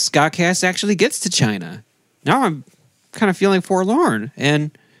don't know if Scottcast actually gets to China. Now I'm kind of feeling forlorn,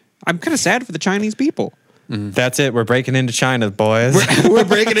 and I'm kind of sad for the Chinese people. That's it. We're breaking into China, boys. We're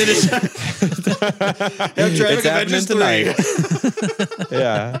breaking into China. It's happening tonight.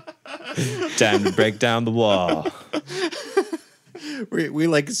 Yeah. Time to break down the wall. We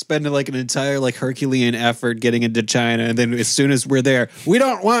like spend like an entire like Herculean effort getting into China, and then as soon as we're there, we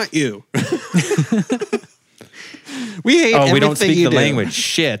don't want you. We hate everything we don't speak you the do. language.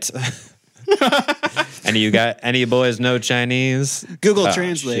 Shit. Any boys know Chinese? Google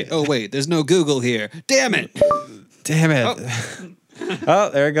Translate. Shit. Oh wait, there's no Google here. Damn it. Damn it. Oh,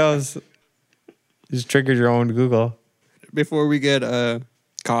 there it goes. You just triggered your own Google. Before we get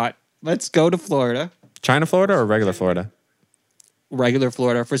caught, let's go to Florida. China, Florida, or regular Florida? Regular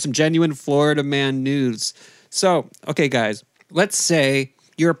Florida for some genuine Florida man news. So, okay, guys, let's say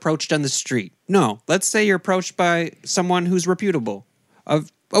you're approached on the street. No, let's say you're approached by someone who's reputable, a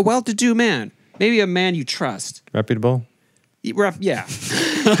well-to-do man, maybe a man you trust. Reputable? Yeah.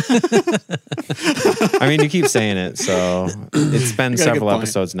 I mean, you keep saying it, so it's been got a good several point.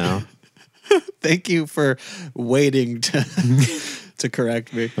 episodes now. Thank you for waiting to to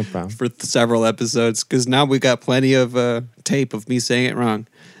correct me problem. for several episodes, because now we got plenty of tape of me saying it wrong.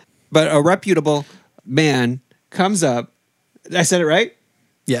 But a reputable man comes up. I said it right?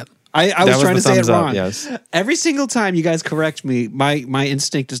 Yeah. I was trying to say it wrong. Up, yes. Every single time you guys correct me, my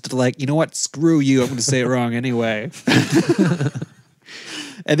instinct is to like, you know what? Screw you. I'm going to say it wrong anyway.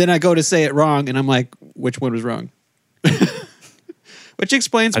 And then I go to say it wrong, and I'm like, which one was wrong? Which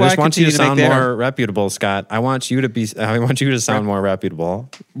explains why I just want you continue to to make sound the more error. reputable, Scott. I want you to sound more reputable.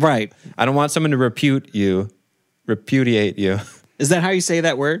 Right. I don't want someone to repudiate you. Is that how you say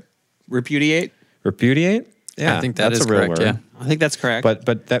that word? Repudiate? Repudiate? Yeah, I think that's a real correct, word. yeah. I think that's correct.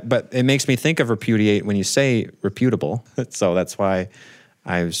 But it makes me think of repudiate when you say reputable. So that's why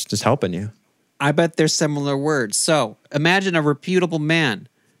I was just helping you. I bet they're similar words. So imagine a reputable man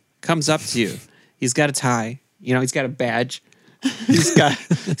comes up to you. He's got a tie. He's got a badge. He's got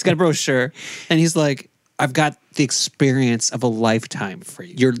a brochure. And he's like, I've got the experience of a lifetime for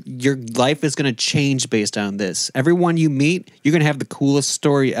you. Your life is going to change based on this. Everyone you meet, you're going to have the coolest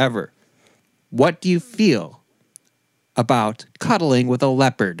story ever. What do you feel about cuddling with a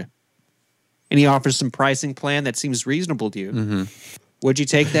leopard? And he offers some pricing plan that seems reasonable to you. Mm-hmm. Would you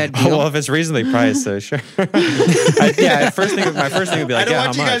take that deal? Oh, well, if it's reasonably priced, so sure. My first thing would be like, I don't how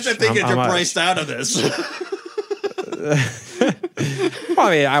want you much? guys to think that How you're much? priced out of this. Well,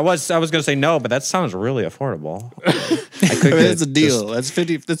 I mean, I was going to say no, but that sounds really affordable. It's a deal. That's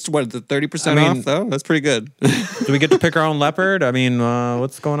 50. That's what, the 30% off though? That's pretty good. Do we get to pick our own leopard? I mean,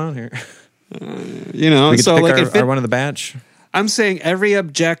 what's going on here? We get to pick our one of the batch. I'm saying every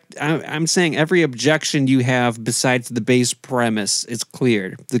objection you have besides the base premise is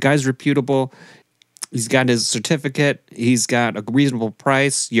cleared. The guy's reputable. He's got his certificate. He's got a reasonable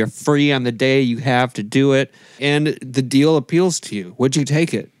price. You're free on the day you have to do it. And the deal appeals to you. Would you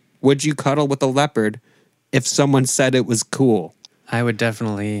take it? Would you cuddle with a leopard if someone said it was cool? I would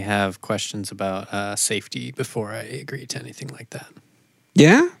definitely have questions about safety before I agree to anything like that.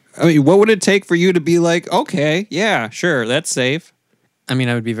 Yeah? I mean, what would it take for you to be like, okay, yeah, sure, that's safe? I mean,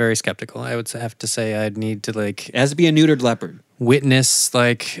 I would be very skeptical. I would have to say I'd need to It has to be a neutered leopard. witness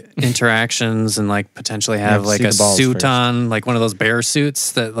interactions and potentially have see a the balls suit first. on, one of those bear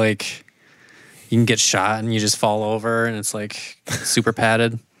suits that you can get shot and you just fall over and it's super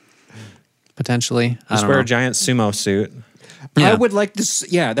padded. Potentially, I Just don't wear know. a giant sumo suit. Yeah. I would like to.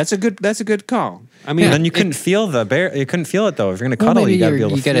 Yeah, that's a good call. I mean, Yeah. Then you couldn't feel the bear. You couldn't feel it though. If you're going to Well, cuddle, maybe you got to be able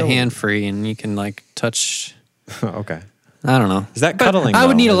to you feel get a hand free and you can touch. Okay. I don't know. Is that But cuddling? I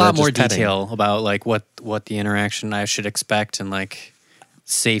would though, need or a is lot that more just petting? detail about what the interaction I should expect and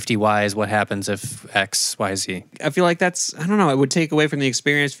safety wise, what happens if X, Y, Z. I feel like that's, I don't know, it would take away from the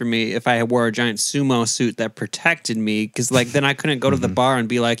experience for me if I wore a giant sumo suit that protected me, because then I couldn't go to the bar and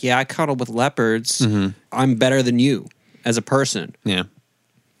be like, yeah, I cuddle with leopards. I'm better than you as a person. Yeah.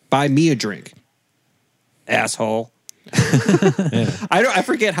 Buy me a drink. asshole. Yeah. I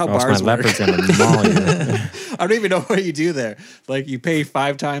forget how Else bars my work. leopard's gonna maul you. I don't even know what you do there. Like you pay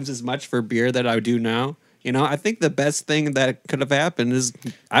 5 times as much for beer that I do now. You know, I think the best thing that could have happened is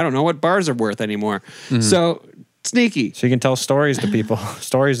I don't know what bars are worth anymore. So sneaky. So you can tell stories to people,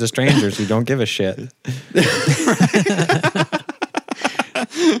 stories to strangers who don't give a shit.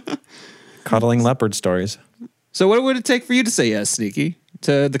 Cuddling leopard stories. So what would it take for you to say yes, Sneaky,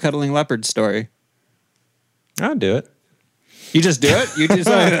 to the cuddling leopard story? I'd do it. You just do it? You just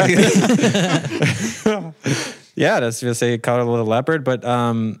Yeah, that's to say cuddle a leopard, but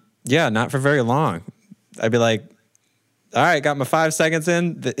yeah, not for very long. I'd be like, all right, got my 5 seconds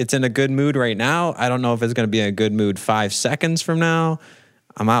in. It's in a good mood right now. I don't know if it's going to be in a good mood 5 seconds from now.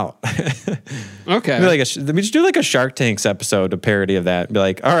 I'm out. Okay. Let me just do like a Shark Tanks episode, a parody of that. Be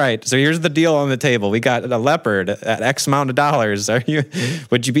like, all right, so here's the deal on the table. We got a leopard at X amount of dollars.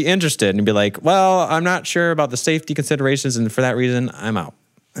 Would you be interested? And be like, well, I'm not sure about the safety considerations, and for that reason, I'm out.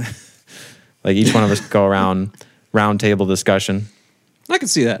 Like each one of us go around round table discussion. I can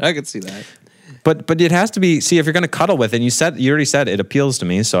see that. But it has to be, see, if you're going to cuddle with it, and you already said it appeals to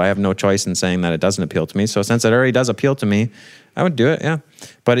me, so I have no choice in saying that it doesn't appeal to me. So since it already does appeal to me, I would do it, yeah.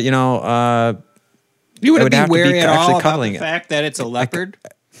 But, you know, you wouldn't be wary at all about cuddling the fact that it's a leopard?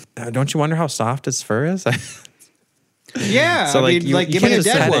 Don't you wonder how soft its fur is? Yeah, So, I like, mean, you give me can't a just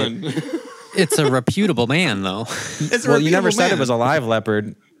dead set one. It's a reputable man, though. It's a Well, you never reputable said man. it was a live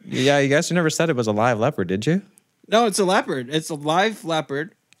leopard. Yeah, you guys never said it was a live leopard, did you? No, it's a leopard. It's a live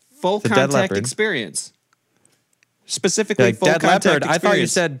leopard, full It's a dead contact leopard. experience. Specifically, Like full dead contact leopard. experience. I thought you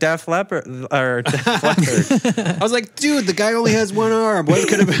said deaf leopard or deaf leopard. I was like, dude, the guy only has one arm. What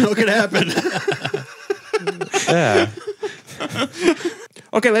could happen? Yeah.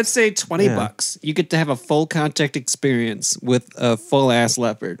 Okay, let's say $20. Yeah. You get to have a full contact experience with a full ass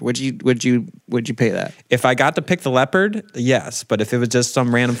leopard. Would you pay that? If I got to pick the leopard, yes. But if it was just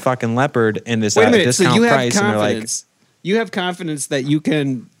some random fucking leopard and this Wait a at a minute. So discount you have price, and they're like, confidence. You have confidence that you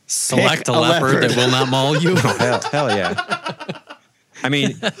can Select pick a leopard that will not maul you. hell yeah. I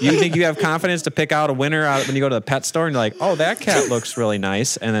mean, you think you have confidence to pick out a winner out when you go to the pet store and you're like, oh, that cat looks really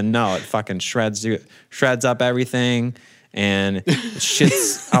nice. And then no, it fucking shreds up everything and it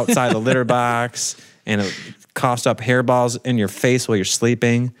shits outside the litter box and it coughs up hairballs in your face while you're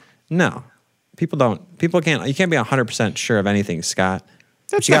sleeping. No, you can't be 100% sure of anything, Scott.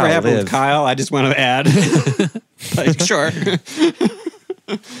 That's You never gotta happened live. with Kyle. I just want to add. Like, sure.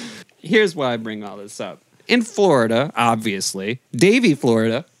 Here's why I bring all this up. In Florida, obviously, Davie,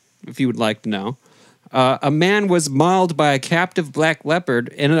 Florida, if you would like to know, a man was mauled by a captive black leopard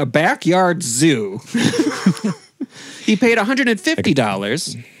in a backyard zoo. He paid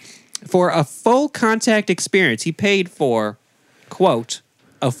 $150 for a full contact experience. He paid for, quote,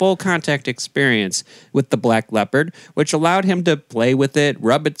 a full contact experience with the black leopard, which allowed him to play with it,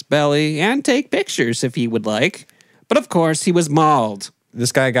 rub its belly, and take pictures if he would like. But of course, he was mauled.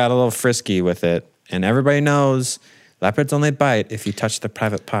 This guy got a little frisky with it. And everybody knows leopards only bite if you touch their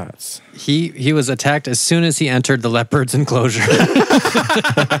private parts. He was attacked as soon as he entered the leopard's enclosure.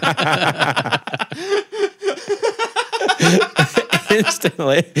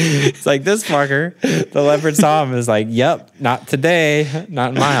 Instantly. It's like this fucker. The leopard saw him and is like, yep, not today.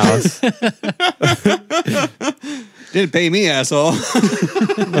 Not in my house. Didn't pay me, asshole.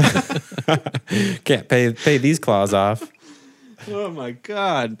 Can't pay these claws off. Oh, my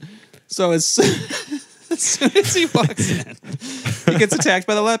God. So as soon as he walks in, he gets attacked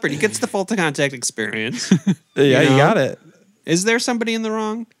by the leopard. He gets the full contact experience. Yeah, You know? you got it. Is there somebody in the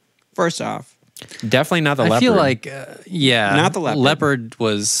wrong? First off. Definitely not the leopard. I feel like, yeah. Not the leopard. Leopard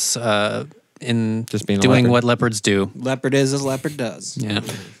was in Just being a doing leopard. what leopards do. Leopard is as leopard does. Yeah.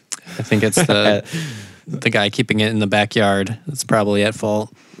 I think it's the guy keeping it in the backyard that's probably at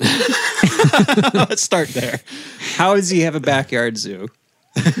fault. Let's start there. How does he have a backyard zoo?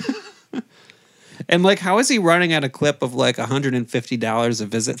 And like, how is he running at a clip of like $150 a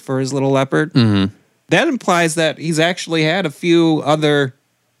visit for his little leopard? Mm-hmm. That implies that he's actually had a few other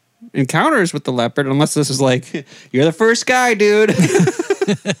encounters with the leopard, unless this is like, you're the first guy, dude.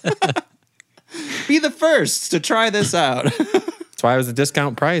 Be the first to try this out. That's why it was a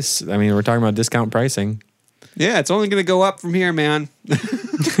discount price. I mean, we're talking about discount pricing. Yeah, it's only going to go up from here, man.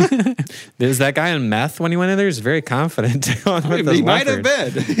 Is that guy on meth when he went in there? He's very confident. He might have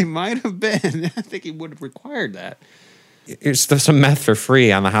been. He might have been. I think he would have required that. There's some meth for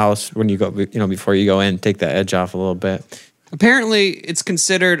free on the house when you go, before you go in, take the edge off a little bit. Apparently, it's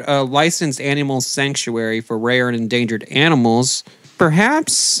considered a licensed animal sanctuary for rare and endangered animals.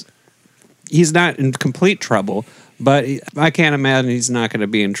 Perhaps he's not in complete trouble, but I can't imagine he's not going to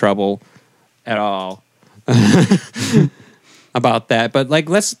be in trouble at all. about that. But like,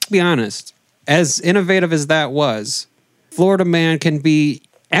 let's be honest. As innovative as that was, Florida man can be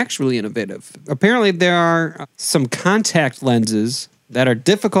actually innovative. Apparently, there are some contact lenses that are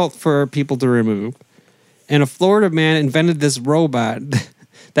difficult for people to remove. And a Florida man invented this robot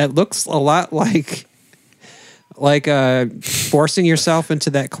that looks a lot like forcing yourself into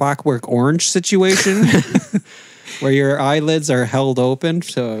that Clockwork Orange situation where your eyelids are held open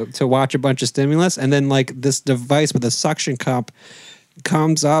to watch a bunch of stimulus. And then like this device with a suction cup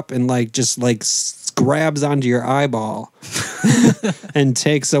comes up and like just like grabs onto your eyeball and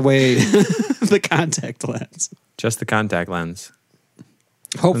takes away the contact lens. Just the contact lens.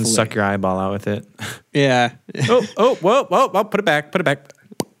 Hopefully. And suck your eyeball out with it. Yeah. Whoa, put it back.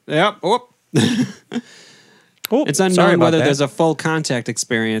 Yep. Oh. Oh, It's unknown whether there's a full contact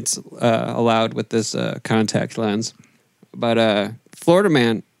experience allowed with this contact lens. But Florida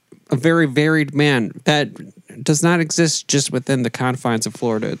man, a very varied man that does not exist just within the confines of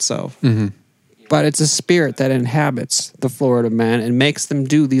Florida itself. Mm-hmm. But it's a spirit that inhabits the Florida man and makes them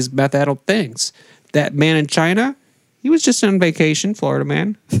do these meth-addled things. That man in China, he was just on vacation, Florida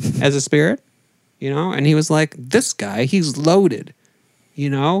man, as a spirit, and he was like, this guy, he's loaded,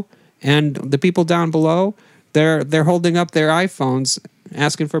 and the people down below, they're holding up their iPhones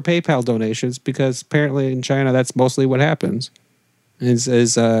asking for PayPal donations because apparently in China, that's mostly what happens is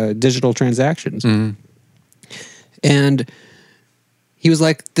digital transactions. Mm-hmm. And he was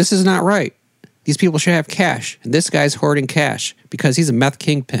like, this is not right. These people should have cash. And this guy's hoarding cash because he's a meth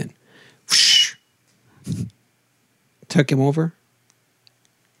kingpin. Whoosh. Took him over.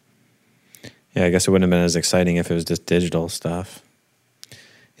 Yeah, I guess it wouldn't have been as exciting if it was just digital stuff.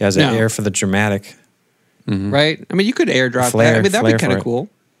 He has an No. air for the dramatic. Mm-hmm. Right? I mean, you could airdrop Flair- that. I mean, that'd be flair kind for of it. cool.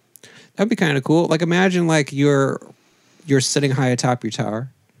 That'd be kind of cool. Like, imagine like you're sitting high atop your tower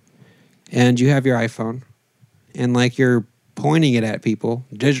and you have your iPhone and like you're pointing it at people,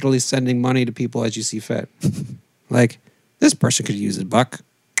 digitally sending money to people as you see fit. Like, this person could use $1.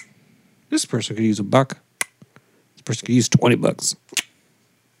 This person could use $1. This person could use $20.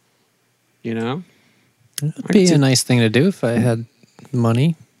 It'd be a nice thing to do if I had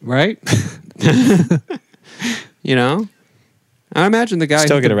money. Right? I imagine the guy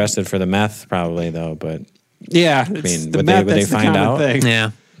Still who get could- arrested for the meth, probably though. But Yeah, I mean, the would meth, they that's the find common out? thing.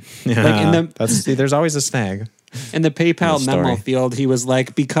 Yeah. Yeah, there's always a snag. In the PayPal In the memo story. field, he was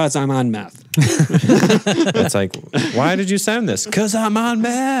like, "Because I'm on meth." It's like, why did you send this? Because I'm on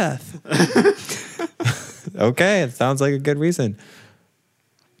meth. Okay, it sounds like a good reason.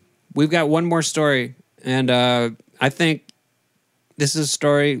 We've got one more story, and I think this is a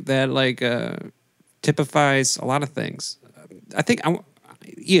story that typifies a lot of things.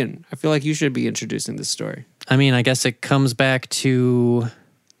 Ian, I feel like you should be introducing this story. I mean, I guess it comes back to,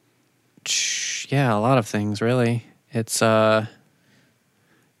 a lot of things, really. It's about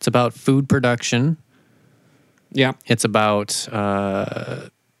food production. Yeah. It's about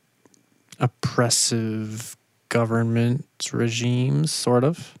oppressive government regimes, sort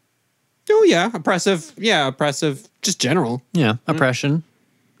of. Oh, yeah. Oppressive. Yeah, oppressive. Just general. Yeah, oppression.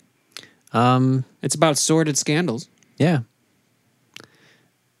 It's about sordid scandals. Yeah.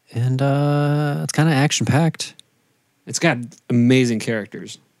 And it's kind of action-packed. It's got amazing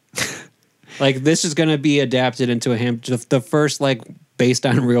characters. Like, this is going to be adapted into the first, based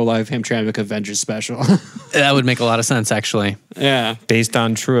on real life Hamtramck Avengers special. That would make a lot of sense, actually. Yeah. Based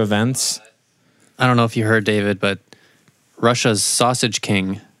on true events. I don't know if you heard, David, but Russia's sausage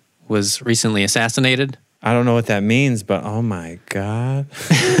king was recently assassinated. I don't know what that means, but oh my God.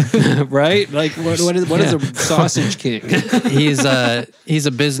 Right? Like, what is a sausage king? He's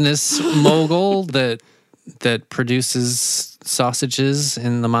a business mogul that produces sausages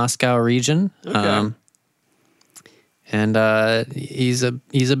in the Moscow region. Okay. And he's a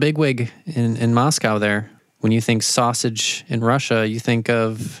bigwig in Moscow there. When you think sausage in Russia, you think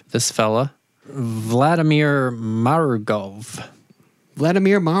of this fella, Vladimir Marugov.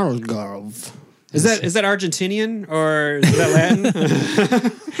 Vladimir Marugov. Is that Argentinian or is that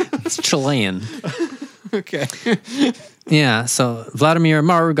Latin? It's Chilean. Okay. Yeah, so Vladimir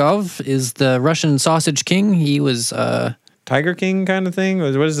Marugov is the Russian sausage king. He was Tiger King kind of thing?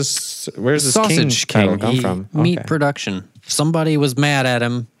 What is this? Where's this sausage king title king. come from? Meat Okay. production. Somebody was mad at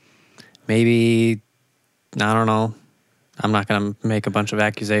him. Maybe, I don't know. I'm not going to make a bunch of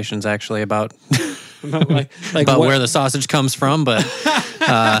accusations actually about about where the sausage comes from, but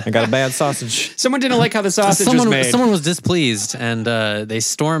I got a bad sausage. someone didn't like how the sausage was made. someone was displeased, and they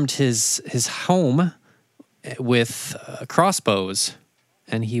stormed his home with crossbows,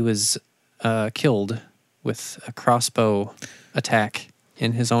 and he was killed with a crossbow attack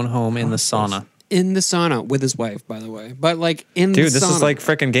in his own home in the sauna. in the sauna with his wife, by the way. But like in Dude, the this sauna. is like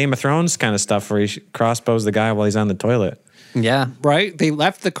freaking Game of Thrones kind of stuff where he crossbows the guy while he's on the toilet. Yeah. Right? They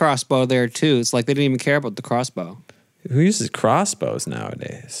left the crossbow there too. It's like they didn't even care about the crossbow. Who uses crossbows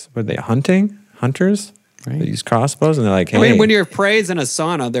nowadays? Were they hunting? Hunters? Right. They use crossbows and they're like, hey, I mean, when your prey's in a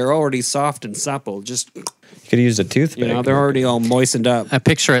sauna, they're already soft and supple. Just, you could use a toothpick. they're already all moistened up. I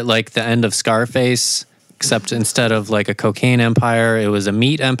picture it like the end of Scarface, except instead of like a cocaine empire, it was a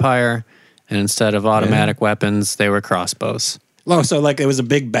meat empire. And instead of automatic weapons, they were crossbows. Oh, so like it was a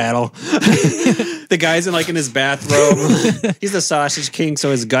big battle. The guy's in his bathrobe. He's the sausage king,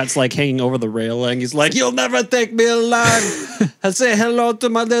 so his gut's like hanging over the railing. He's like, "You'll never take me alive. I'll say hello to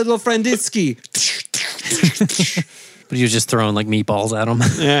my little friend Itzky." But he was just throwing like meatballs at them.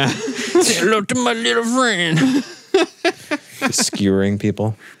 Yeah. Say hello to my little friend. skewering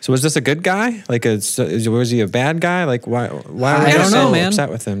people. So was this a good guy? Like, was he a bad guy? Like, why were I you don't so know, man. upset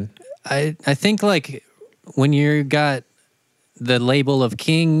with him? I think like when you got the label of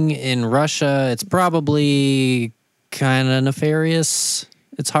king in Russia, it's probably kind of nefarious.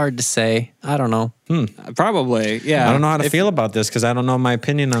 It's hard to say. I don't know. Probably, yeah. I don't know how to feel about this because I don't know my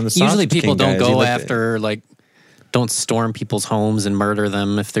opinion on the sausage Usually people king don't guys. go after like don't storm people's homes and murder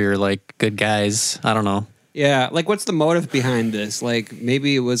them if they're like good guys. I don't know. Yeah, like what's the motive behind this? Like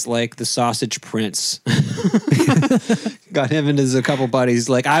maybe it was like the sausage prince. Got him and his a couple buddies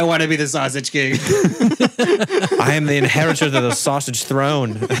like, I want to be the sausage king. I am the inheritor of the sausage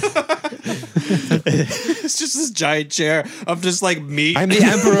throne. It's just this giant chair of just like meat. I'm the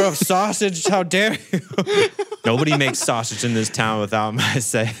emperor of sausage. How dare you? Nobody makes sausage in this town without my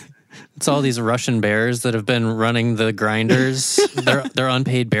say. It's all these Russian bears that have been running the grinders. They're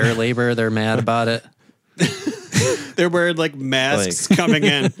unpaid bear labor. They're mad about it. They're wearing like masks coming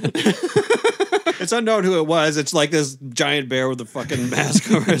in. It's unknown who it was. It's like this giant bear with a fucking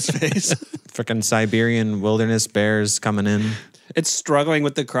mask over his face. Freaking Siberian wilderness bears coming in. It's struggling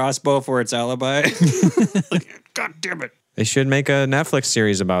with the crossbow for its alibi. Like, God damn it. They should make a Netflix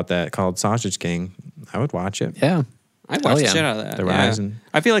series about that called Sausage King. I would watch it. Yeah. I'd watch the yeah. shit out of that. The yeah. Rise and-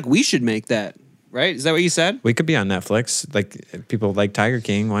 I feel like we should make that. Right? Is that what you said? We could be on Netflix. Like if people like Tiger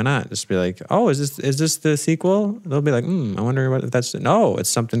King. Why not? Just be like, oh, is this the sequel? They'll be like, I wonder if that's. No, it's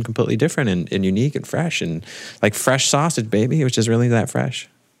something completely different and unique and fresh and like fresh sausage, baby, which is really that fresh.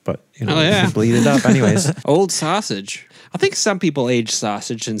 But you know, you bleed it up anyways. Old sausage. I think some people age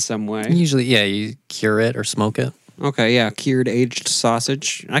sausage in some way. Usually, yeah, you cure it or smoke it. Okay, yeah, cured aged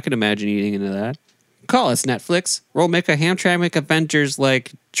sausage. I could imagine eating into that. Call us, Netflix. We'll make a Hamtramck Avengers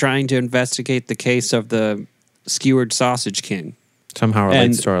like trying to investigate the case of the skewered sausage king. Somehow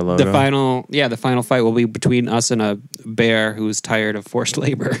relates to our logo. The final fight will be between us and a bear who's tired of forced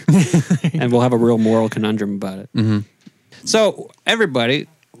labor. And we'll have a real moral conundrum about it. Mm-hmm. So, everybody,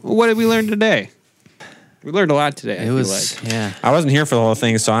 what did we learn today? We learned a lot today, I feel like. Yeah. I wasn't here for the whole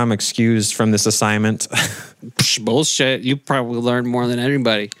thing, so I'm excused from this assignment. Psh, bullshit. You probably learned more than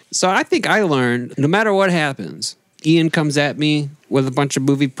anybody. So I think I learned no matter what happens, Ian comes at me with a bunch of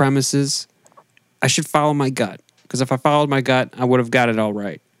movie premises, I should follow my gut. Because if I followed my gut, I would have got it all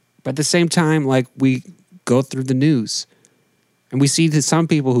right. But at the same time, like we go through the news and we see that some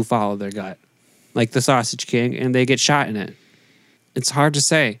people who follow their gut, like the Sausage King, and they get shot in it. It's hard to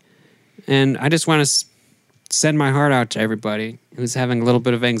say. And I just want to send my heart out to everybody who's having a little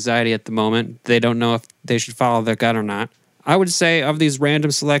bit of anxiety at the moment. They don't know if they should follow their gut or not. I would say of these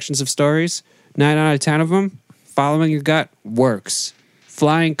random selections of stories, 9 out of 10 of them, following your gut works.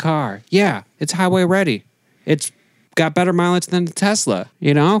 Flying car. Yeah, it's highway ready. It's got better mileage than the Tesla.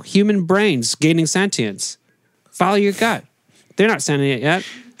 You know, human brains gaining sentience. Follow your gut. They're not sentient yet.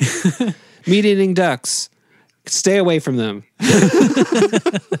 Meat-eating ducks. Stay away from them.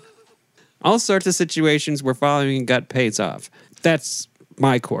 All sorts of situations where following your gut pays off. That's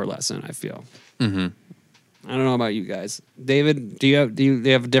my core lesson, I feel. Mm-hmm. I don't know about you guys. David, do you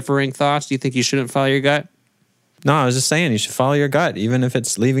have differing thoughts? Do you think you shouldn't follow your gut? No, I was just saying you should follow your gut, even if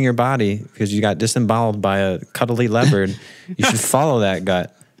it's leaving your body because you got disemboweled by a cuddly leopard. You should follow that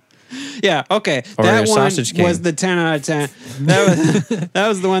gut. Yeah, okay. Or that your one sausage king. was the 10 out of 10. That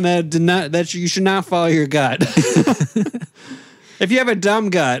was the one that did not. That you should not follow your gut. If you have a dumb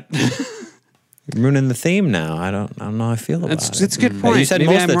gut. You're ruining the theme now. I don't know how I feel about it. It's a good point. You said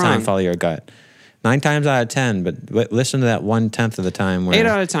Maybe most I'm of the time wrong. follow your gut. 9 times out of 10, but listen to that 1/10 of the time where 8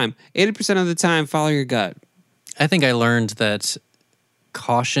 out of time. 80% of the time, follow your gut. I think I learned that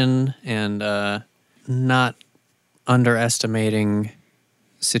caution and not underestimating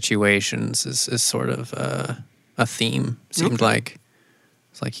situations is sort of a theme. Seemed like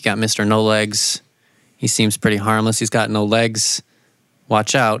it's like you got Mr. No Legs. He seems pretty harmless. He's got no legs.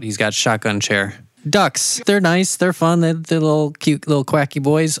 watch out, he's got shotgun chair. Ducks, they're nice, they're fun, they're little cute little quacky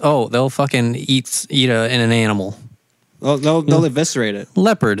boys. Oh, they'll fucking eat an animal. They'll eviscerate it.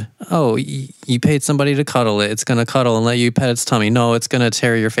 Leopard. Oh, you paid somebody to cuddle it. It's gonna cuddle and let you pet its tummy. No, it's gonna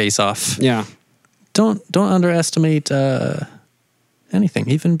tear your face off. Yeah. Don't underestimate anything.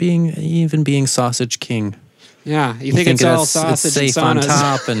 Even being sausage king. Yeah, you think it's all sausage it's safe and on saunas.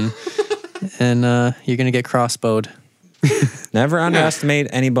 top, and you're gonna get crossbowed. Never underestimate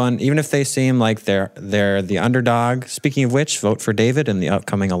anyone, even if they seem like they're the underdog. Speaking of which, vote for David in the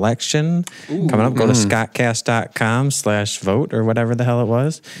upcoming election. Coming up, go to scottcast.com/vote or whatever the hell it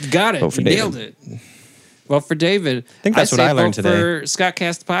was. Got it. Vote for You David. nailed it. Vote for David. I think that's what say I learned vote today. for Scott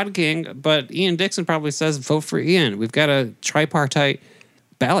Cast PodKing, but Ian Dixon probably says vote for Ian. We've got a tripartite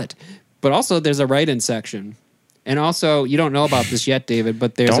ballot. But also there's a write-in section. And also, you don't know about this yet, David,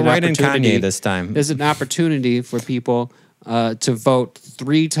 but there's Don't an write in opportunity. Kanye this time. There's an opportunity for people to vote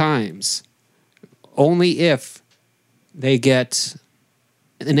 3 times. Only if they get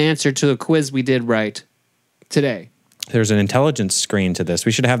an answer to a quiz we did right today. There's an intelligence screen to this.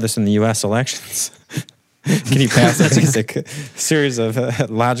 We should have this in the U.S. elections. Can you pass a basic series of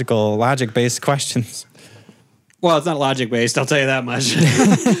logic-based questions? Well, it's not logic-based, I'll tell you that much.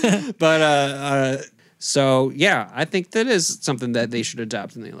 But, so, yeah, I think that is something that they should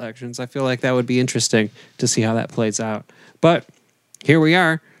adopt in the elections. I feel like that would be interesting to see how that plays out. But here we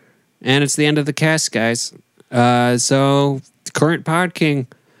are, and it's the end of the cast, guys. So, current PodKing,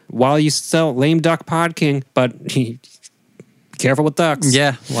 while you still lame duck PodKing, but careful with ducks.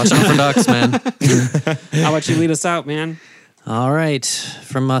 Yeah, watch out for ducks, man. How about you lead us out, man? All right,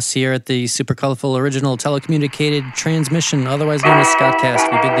 from us here at the super colorful original telecommunicated transmission, otherwise known as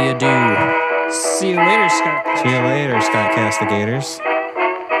Scottcast, we bid thee adieu. See you later, Scott. See you later, Scott Castigators.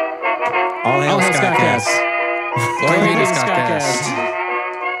 All hail Scott Cast. Glory to Scottcast.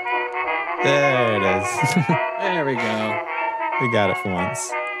 There it is. There we go. We got it for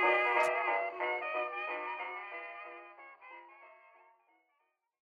once.